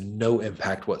has no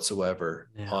impact whatsoever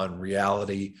on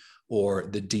reality or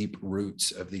the deep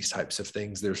roots of these types of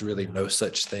things. There's really no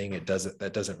such thing.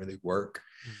 That doesn't really work.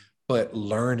 But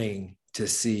learning to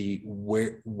see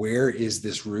where is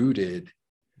this rooted,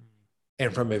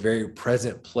 and from a very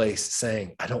present place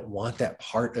saying, I don't want that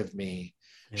part of me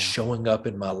showing up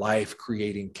in my life,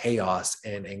 creating chaos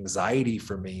and anxiety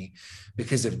for me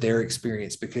because of their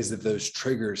experience, because of those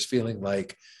triggers, feeling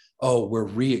like, oh, we're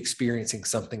re-experiencing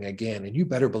something again. And you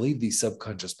better believe these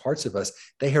subconscious parts of us,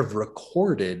 they have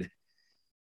recorded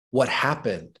what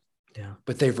happened,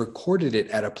 but they've recorded it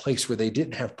at a place where they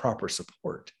didn't have proper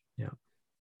support.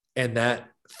 And that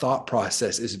thought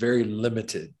process is very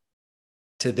limited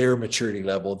to their maturity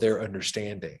level, their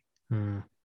understanding.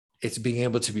 It's being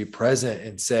able to be present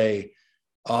and say,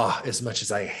 as much as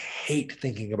I hate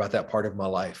thinking about that part of my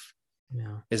life,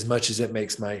 as much as it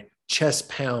makes my chest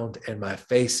pound and my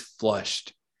face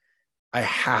flushed, I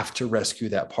have to rescue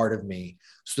that part of me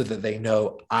so that they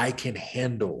know I can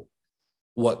handle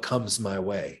what comes my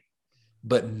way,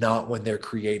 but not when they're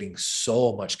creating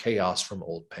so much chaos from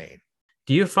old pain.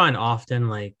 Do you find often,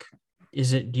 do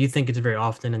you think it's very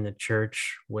often in the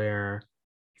church where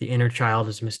the inner child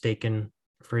is mistaken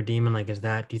for a demon?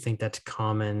 Do you think that's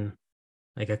common,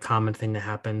 a common thing that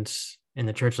happens in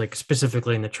the church,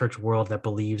 specifically in the church world that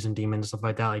believes in demons and stuff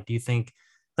like that? Do you think,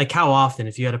 how often,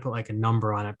 if you had to put a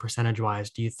number on it percentage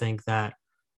wise, do you think that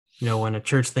when a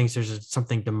church thinks there's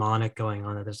something demonic going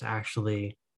on, that there's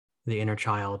actually the inner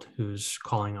child who's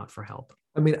calling out for help.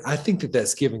 I mean, I think that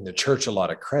that's giving the church a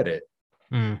lot of credit.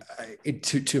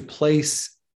 To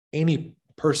place any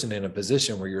person in a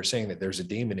position where you're saying that there's a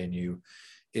demon in you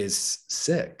is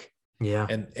sick,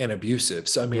 and abusive.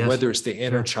 So I mean, whether it's the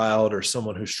inner child or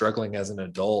someone who's struggling as an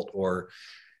adult, or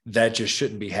that just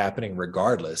shouldn't be happening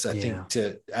regardless. I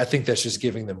think that's just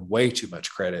giving them way too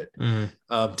much credit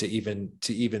to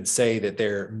even say that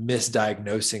they're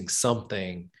misdiagnosing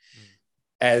something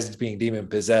as being demon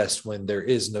possessed when there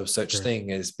is no such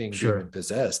thing as being demon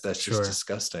possessed. That's just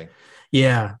disgusting.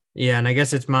 Yeah. And I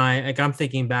guess it's I'm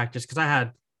thinking back just because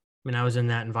I was in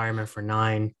that environment for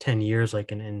 9-10 years,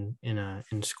 like in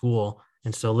school.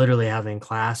 And so literally having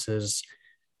classes,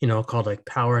 called like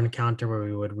Power Encounter, where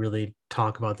we would really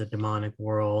talk about the demonic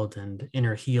world and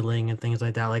inner healing and things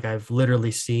like that. Like I've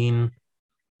literally seen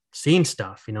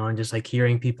stuff, and just like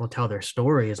hearing people tell their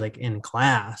stories like in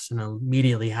class and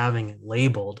immediately having it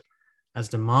labeled as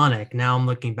demonic. Now I'm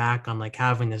looking back on like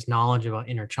having this knowledge about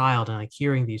inner child and like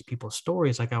hearing these people's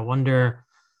stories. Like I wonder,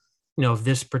 if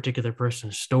this particular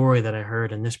person's story that I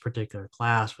heard in this particular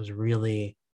class was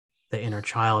really the inner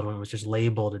child when it was just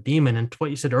labeled a demon. And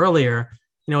what you said earlier,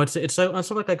 it's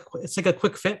like a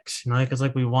quick fix, because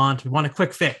like we want a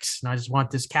quick fix. And I just want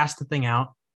this, cast the thing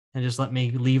out and just let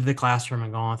me leave the classroom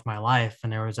and go on with my life.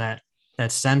 And there was that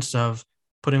sense of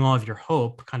putting all of your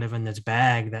hope kind of in this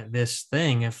bag, that this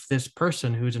thing, if this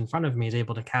person who's in front of me is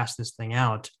able to cast this thing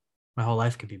out, my whole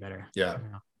life could be better. Yeah.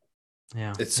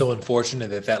 It's so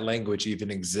unfortunate that language even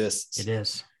exists. It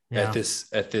is. At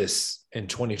this in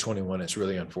 2021, it's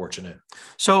really unfortunate.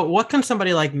 So what can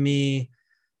somebody like me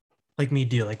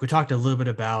do? Like we talked a little bit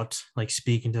about like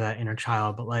speaking to that inner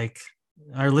child, but like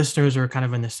our listeners are kind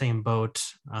of in the same boat.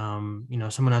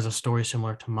 Someone has a story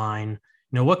similar to mine.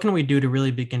 What can we do to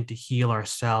really begin to heal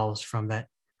ourselves from that,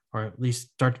 or at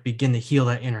least start to begin to heal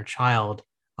that inner child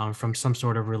from some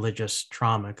sort of religious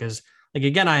trauma? Because like,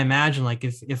 again, I imagine like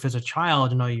if as a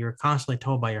child, you're constantly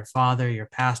told by your father, your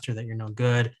pastor, that you're no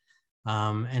good.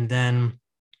 And then,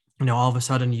 all of a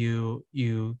sudden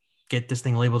you get this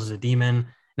thing labeled as a demon.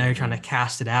 Now you're trying to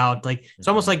cast it out. Like it's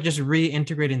almost like just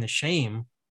reintegrating the shame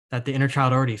that the inner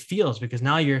child already feels, because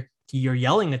now you're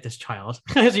yelling at this child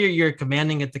because you're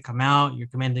commanding it to come out. You're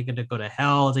commanding it to go to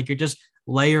hell. It's like you're just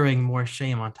layering more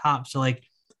shame on top. So like,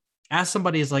 as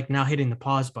somebody is like now hitting the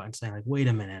pause button, saying like, wait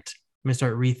a minute, I'm gonna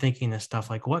start rethinking this stuff.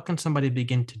 Like, what can somebody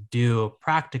begin to do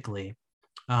practically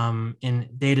in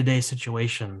day-to-day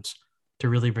situations to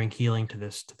really bring healing to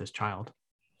this child?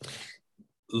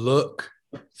 Look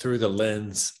through the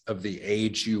lens of the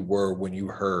age you were when you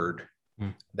heard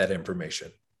that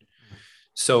information.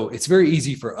 So it's very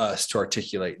easy for us to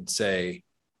articulate and say,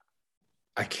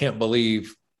 I can't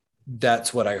believe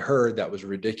that's what I heard. That was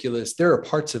ridiculous. There are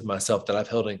parts of myself that I've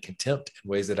held in contempt in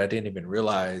ways that I didn't even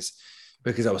realize,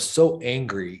 because I was so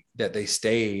angry that they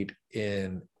stayed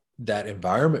in that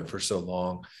environment for so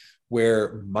long,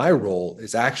 where my role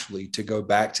is actually to go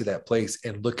back to that place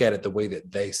and look at it the way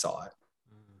that they saw it.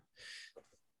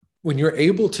 When you're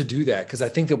able to do that, because I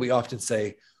think that we often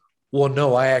say, well,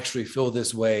 no, I actually feel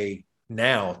this way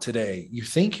now, today. You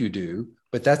think you do,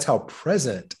 but that's how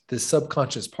present this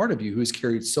subconscious part of you, who's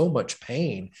carried so much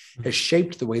pain, has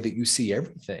shaped the way that you see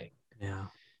everything. Yeah.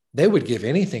 They would give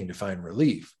anything to find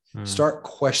relief. Start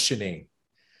questioning,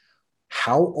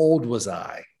 how old was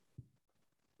I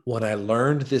when I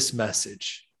learned this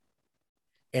message?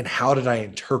 And how did I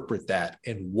interpret that?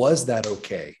 And was that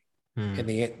okay? And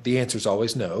the answer is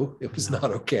always no, it was not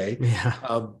okay.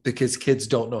 Because kids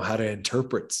don't know how to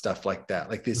interpret stuff like that.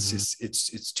 Like this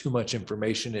it's too much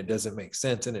information. It doesn't make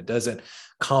sense, and it doesn't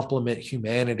complement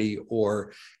humanity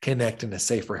or connect in a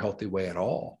safe or healthy way at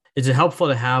all. Is it helpful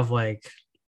to have like,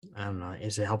 I don't know,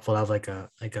 is it helpful to have like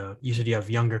a, you said you have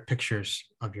younger pictures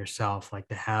of yourself, like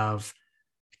to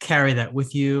carry that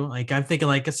with you? Like I'm thinking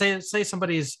like, say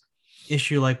somebody's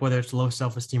issue, like whether it's low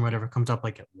self-esteem or whatever, comes up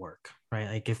like at work, right?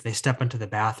 Like if they step into the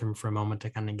bathroom for a moment to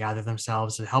kind of gather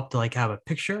themselves, it help to like have a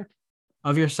picture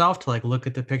of yourself, to like look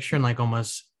at the picture and like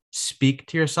almost speak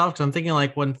to yourself. Because I'm thinking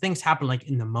like when things happen like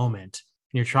in the moment,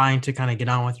 and you're trying to kind of get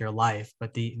on with your life,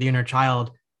 but the inner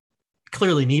child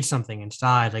clearly needs something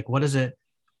inside. Like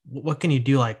what can you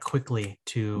do like quickly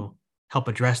to help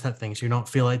address that thing, so you don't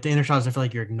feel like the inner child doesn't feel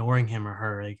like you're ignoring him or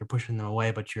her, like you're pushing them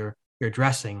away, but you're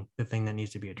addressing the thing that needs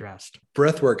to be addressed?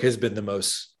 Breath work has been the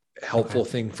most helpful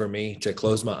thing for me, to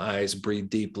close my eyes, breathe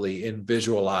deeply, and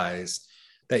visualize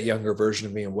that younger version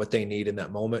of me and what they need in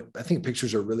that moment. I think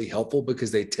pictures are really helpful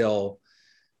because they tell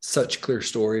such clear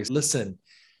stories. Listen,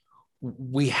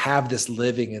 we have this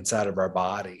living inside of our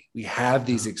body. We have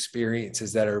these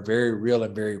experiences that are very real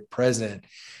and very present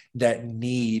that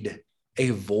need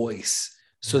a voice,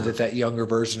 so that younger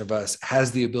version of us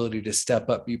has the ability to step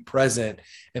up, be present,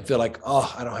 and feel like,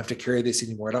 oh, I don't have to carry this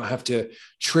anymore. I don't have to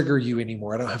trigger you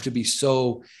anymore. I don't have to be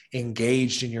so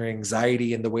engaged in your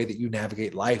anxiety and the way that you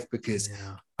navigate life, because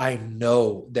I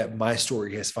know that my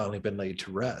story has finally been laid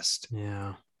to rest.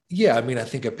 Yeah. I mean, I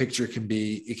think a picture can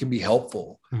be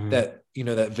helpful. That,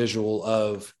 that visual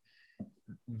of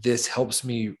this helps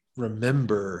me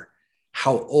remember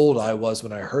how old I was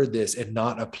when I heard this, and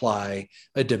not apply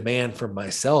a demand from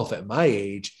myself at my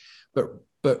age,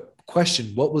 but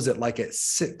question, what was it like at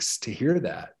 6 to hear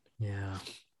that? Yeah.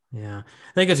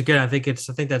 I think it's good. I think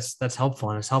that's helpful.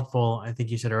 And it's helpful, I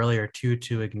think you said earlier too,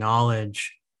 to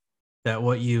acknowledge that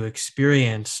what you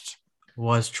experienced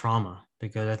was trauma,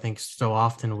 because I think so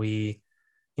often we,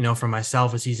 for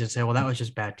myself, it's easy to say, well, that was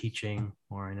just bad teaching,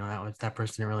 or, that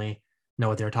person didn't really know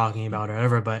what they were talking about or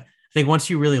whatever. But I think once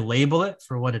you really label it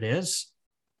for what it is,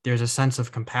 there's a sense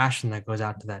of compassion that goes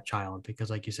out to that child, because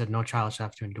like you said, no child should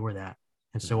have to endure that.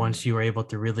 And so once you were able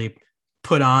to really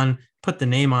put the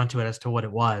name onto it as to what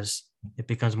it was, it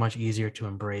becomes much easier to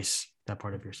embrace that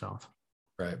part of yourself.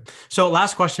 Right. So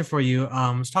last question for you.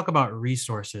 Let's talk about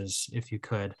resources, if you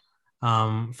could.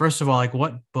 First of all, like,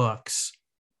 what books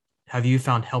have you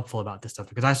found helpful about this stuff?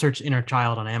 Because I searched inner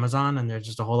child on Amazon, and there's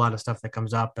just a whole lot of stuff that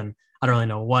comes up, and I don't really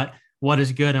know what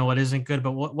is good and what isn't good,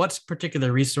 but what's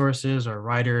particular resources or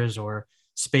writers or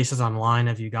spaces online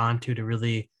have you gone to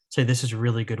really say, this is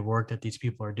really good work that these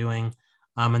people are doing?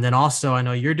 And then also, I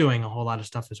know you're doing a whole lot of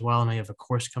stuff as well. I know you have a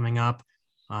course coming up.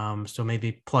 So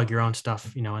maybe plug your own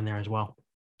stuff, in there as well.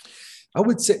 I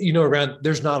would say,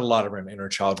 there's not a lot around inner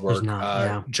child work.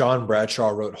 John Bradshaw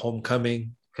wrote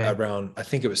Homecoming around, I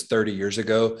think it was 30 years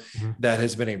ago. That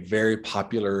has been a very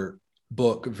popular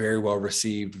book, very well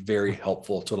received, very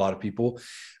helpful to a lot of people.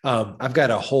 I've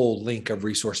got a whole link of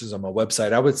resources on my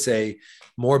website. I would say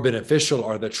more beneficial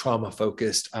are the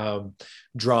trauma-focused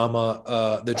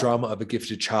drama. The Drama of a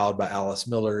Gifted Child by Alice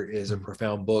Miller is a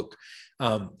profound book.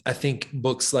 I think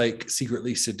books like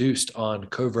Secretly Seduced on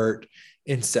covert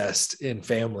incest in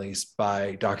families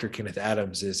by Dr. Kenneth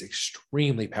Adams is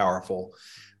extremely powerful.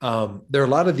 There are a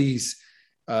lot of these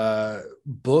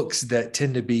books that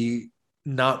tend to be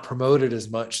not promoted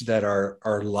as much, that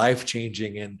are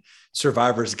life-changing, and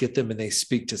survivors get them and they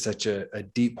speak to such a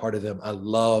deep part of them. I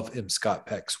love M. Scott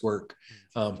Peck's work.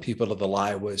 People of the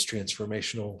Lie was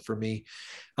transformational for me.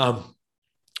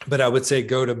 But I would say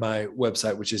go to my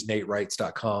website, which is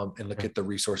natewrites.com, and look at the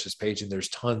resources page. And there's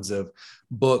tons of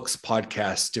books,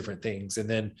 podcasts, different things. And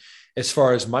then as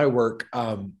far as my work,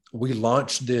 we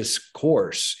launched this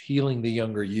course, Healing the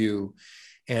Younger You,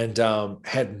 and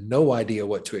had no idea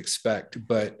what to expect,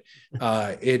 but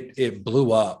it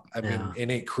blew up. I mean, and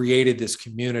it created this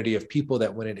community of people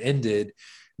that when it ended,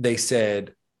 they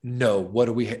said, no, what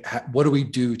do we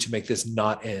do to make this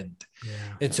not end?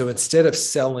 And so instead of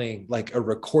selling like a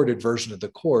recorded version of the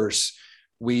course,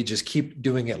 we just keep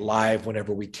doing it live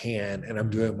whenever we can. And I'm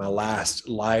doing my last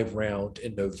live round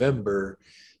in November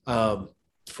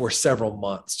for several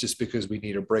months, just because we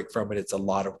need a break from it. It's a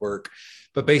lot of work.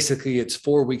 But basically, it's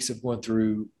 4 weeks of going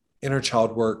through inner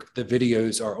child work. The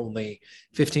videos are only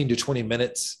 15 to 20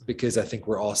 minutes, because I think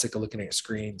we're all sick of looking at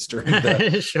screens during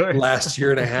the last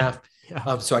year and a half.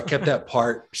 So I kept that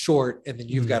part short. And then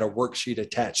you've got a worksheet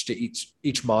attached to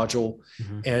each module.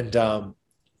 And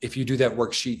if you do that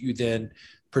worksheet, you then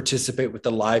participate with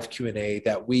the live Q&A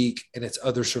that week. And it's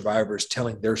other survivors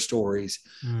telling their stories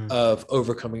of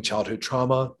overcoming childhood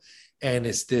trauma. And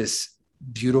it's this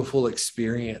beautiful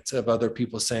experience of other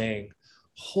people saying,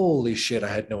 holy shit, I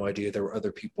had no idea there were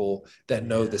other people that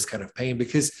know this kind of pain,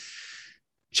 because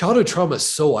childhood trauma is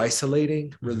so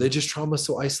isolating. Religious trauma is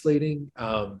so isolating.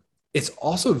 It's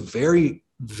also very,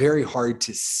 very hard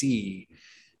to see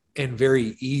and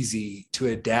very easy to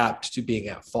adapt to being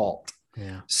at fault.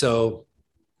 So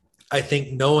I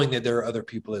think knowing that there are other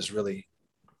people is really,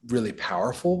 really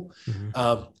powerful.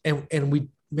 And we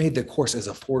made the course as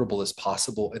affordable as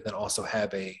possible, and then also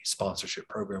have a sponsorship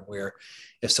program where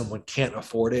if someone can't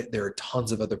afford it, there are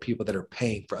tons of other people that are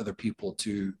paying for other people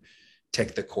to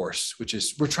take the course, which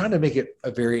is, we're trying to make it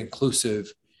a very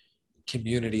inclusive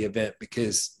community event,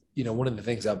 because one of the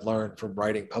things I've learned from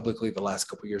writing publicly the last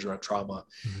couple of years around trauma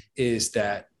is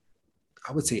that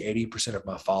I would say 80% of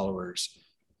my followers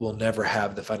will never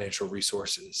have the financial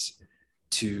resources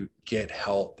to get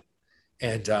help.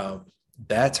 And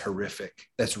that's horrific.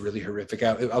 That's really horrific.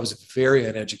 I was very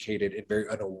uneducated and very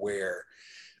unaware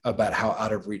about how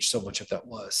out of reach so much of that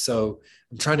was. So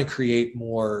I'm trying to create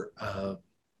more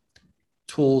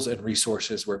tools and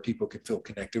resources where people can feel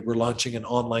connected. We're launching an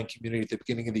online community at the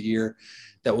beginning of the year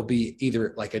that will be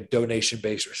either like a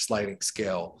donation-based or sliding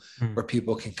scale, where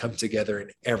people can come together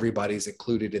and everybody's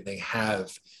included, and they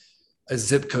have a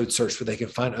zip code search where they can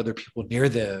find other people near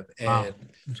them, and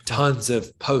tons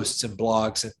of posts and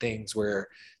blogs and things where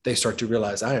they start to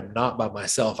realize I am not by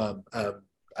myself.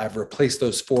 I've replaced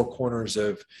those four corners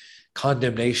of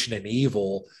condemnation and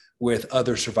evil with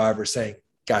other survivors saying,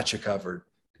 got you covered.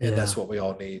 And that's what we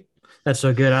all need. That's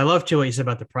so good. I love too what you said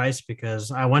about the price,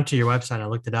 because I went to your website, I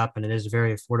looked it up, and it is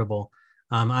very affordable.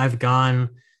 I've gone,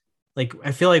 like,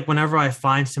 I feel like whenever I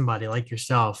find somebody like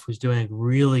yourself who's doing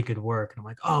really good work, and I'm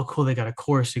like, oh, cool, they got a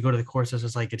course. You go to the course,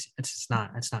 it's like it's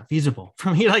not feasible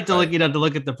for me. Like to look, to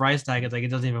look at the price tag, it's like it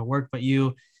doesn't even work. But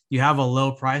you have a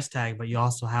low price tag, but you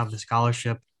also have the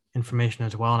scholarship information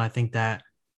as well. And I think that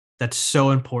that's so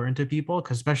important to people,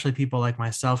 because especially people like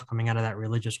myself coming out of that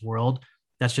religious world,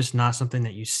 that's just not something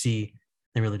that you see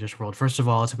in the religious world. First of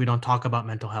all, we don't talk about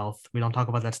mental health. We don't talk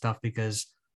about that stuff because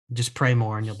just pray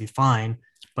more and you'll be fine.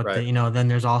 But then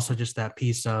there's also just that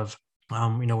piece of,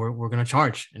 we're going to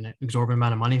charge an exorbitant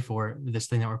amount of money for this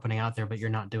thing that we're putting out there, but you're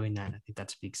not doing that. And I think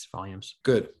that speaks volumes.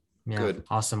 Good. Yeah. Good.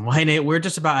 Awesome. Well, hey, Nate, we're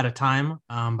just about out of time,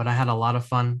 but I had a lot of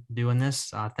fun doing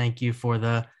this. Thank you for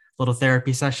the little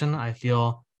therapy session. I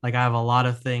feel like I have a lot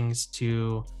of things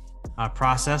to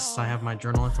process. I have my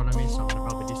journal in front of me, so I'm gonna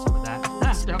probably do some of that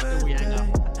after we hang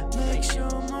up. Make sure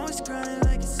I'm always grinding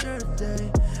like it's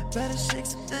Saturday. Better shake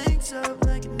some things up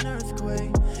like an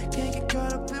earthquake. Can't get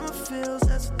caught up in my feels,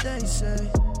 that's what they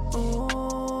say.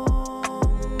 Oh,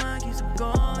 my mind keeps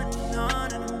on going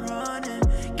on and I'm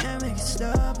running. Can't make it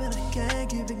stop and I can't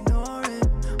keep ignoring.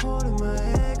 Holding my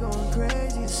head, going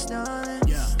crazy, it's stunning.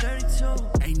 Yeah. 32.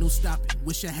 Ain't no stopping.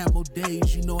 Wish I had more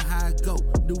days, you know how I go.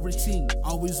 New routine,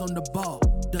 always on the ball.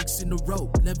 Ducks in a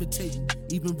row, levitating.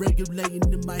 Even regulating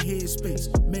in my headspace.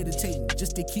 Meditating,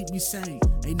 just to keep me sane.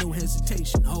 Ain't no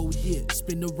hesitation, whole year.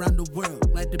 Spin around the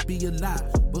world, glad to be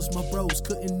alive. Most my bros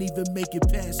couldn't even make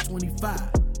it past 25.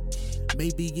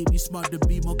 Maybe it'd be smart to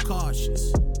be more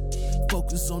cautious.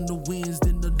 Focus on the wins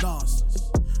than the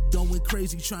losses. Going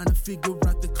crazy trying to figure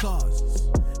out the causes.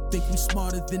 Think we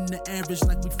smarter than the average,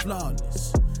 like we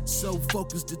flawless. So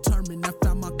focused, determined, I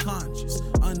found my conscience.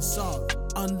 Unsolved,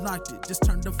 unlocked it, just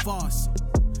turned the faucet.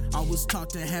 I was taught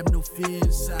to have no fear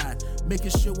inside.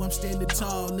 Making sure I'm standing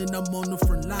tall and I'm on the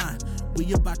front line.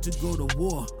 We about to go to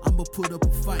war, I'ma put up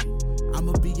a fight.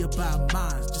 I'ma be about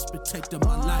mine, just protecting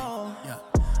my life. Yeah.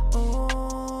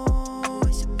 Oh,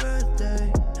 it's your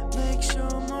birthday. Make sure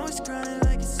I'm always grinding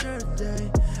like it's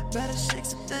Saturday. Better shake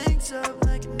some things up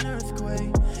like an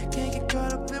earthquake. Can't get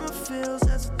caught up in my feels,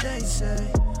 that's what they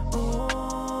say.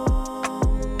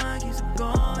 Oh, my mind keeps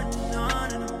going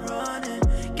on and I'm running.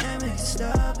 Can't make it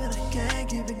stop and I can't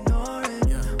keep ignoring.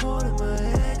 Holding my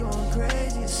head, going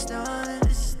crazy, it's stunning.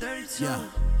 This is 32. Yeah.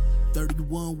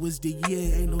 31 was the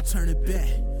year, ain't no turning back.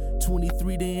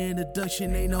 23 the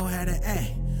introduction, ain't know how to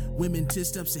act. Women 10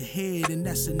 steps ahead, and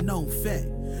that's a known fact.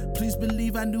 Please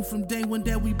believe I knew from day one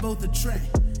that we both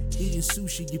attract. Eating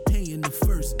sushi, you paying the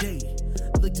first date.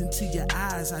 Looked into your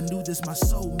eyes, I knew this my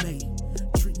soulmate.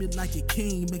 Treat me like a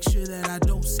king, make sure that I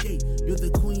don't skate. You're the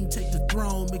queen, take the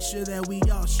throne, make sure that we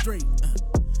all straight.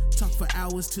 Talk for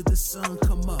hours till the sun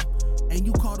come up. And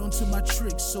you caught onto my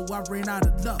tricks, so I ran out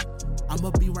of luck.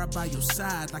 I'ma be right by your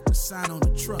side like a sign on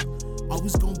the truck.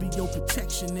 Always gonna be your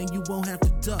protection and you won't have to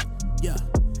duck. Yeah.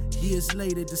 Years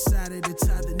later, decided to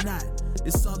tie the knot.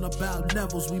 It's all about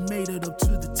levels, we made it up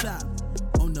to the top.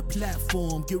 On the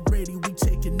platform, get ready, we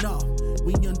taking off.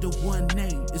 We under one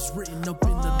name, it's written up in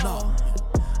the law.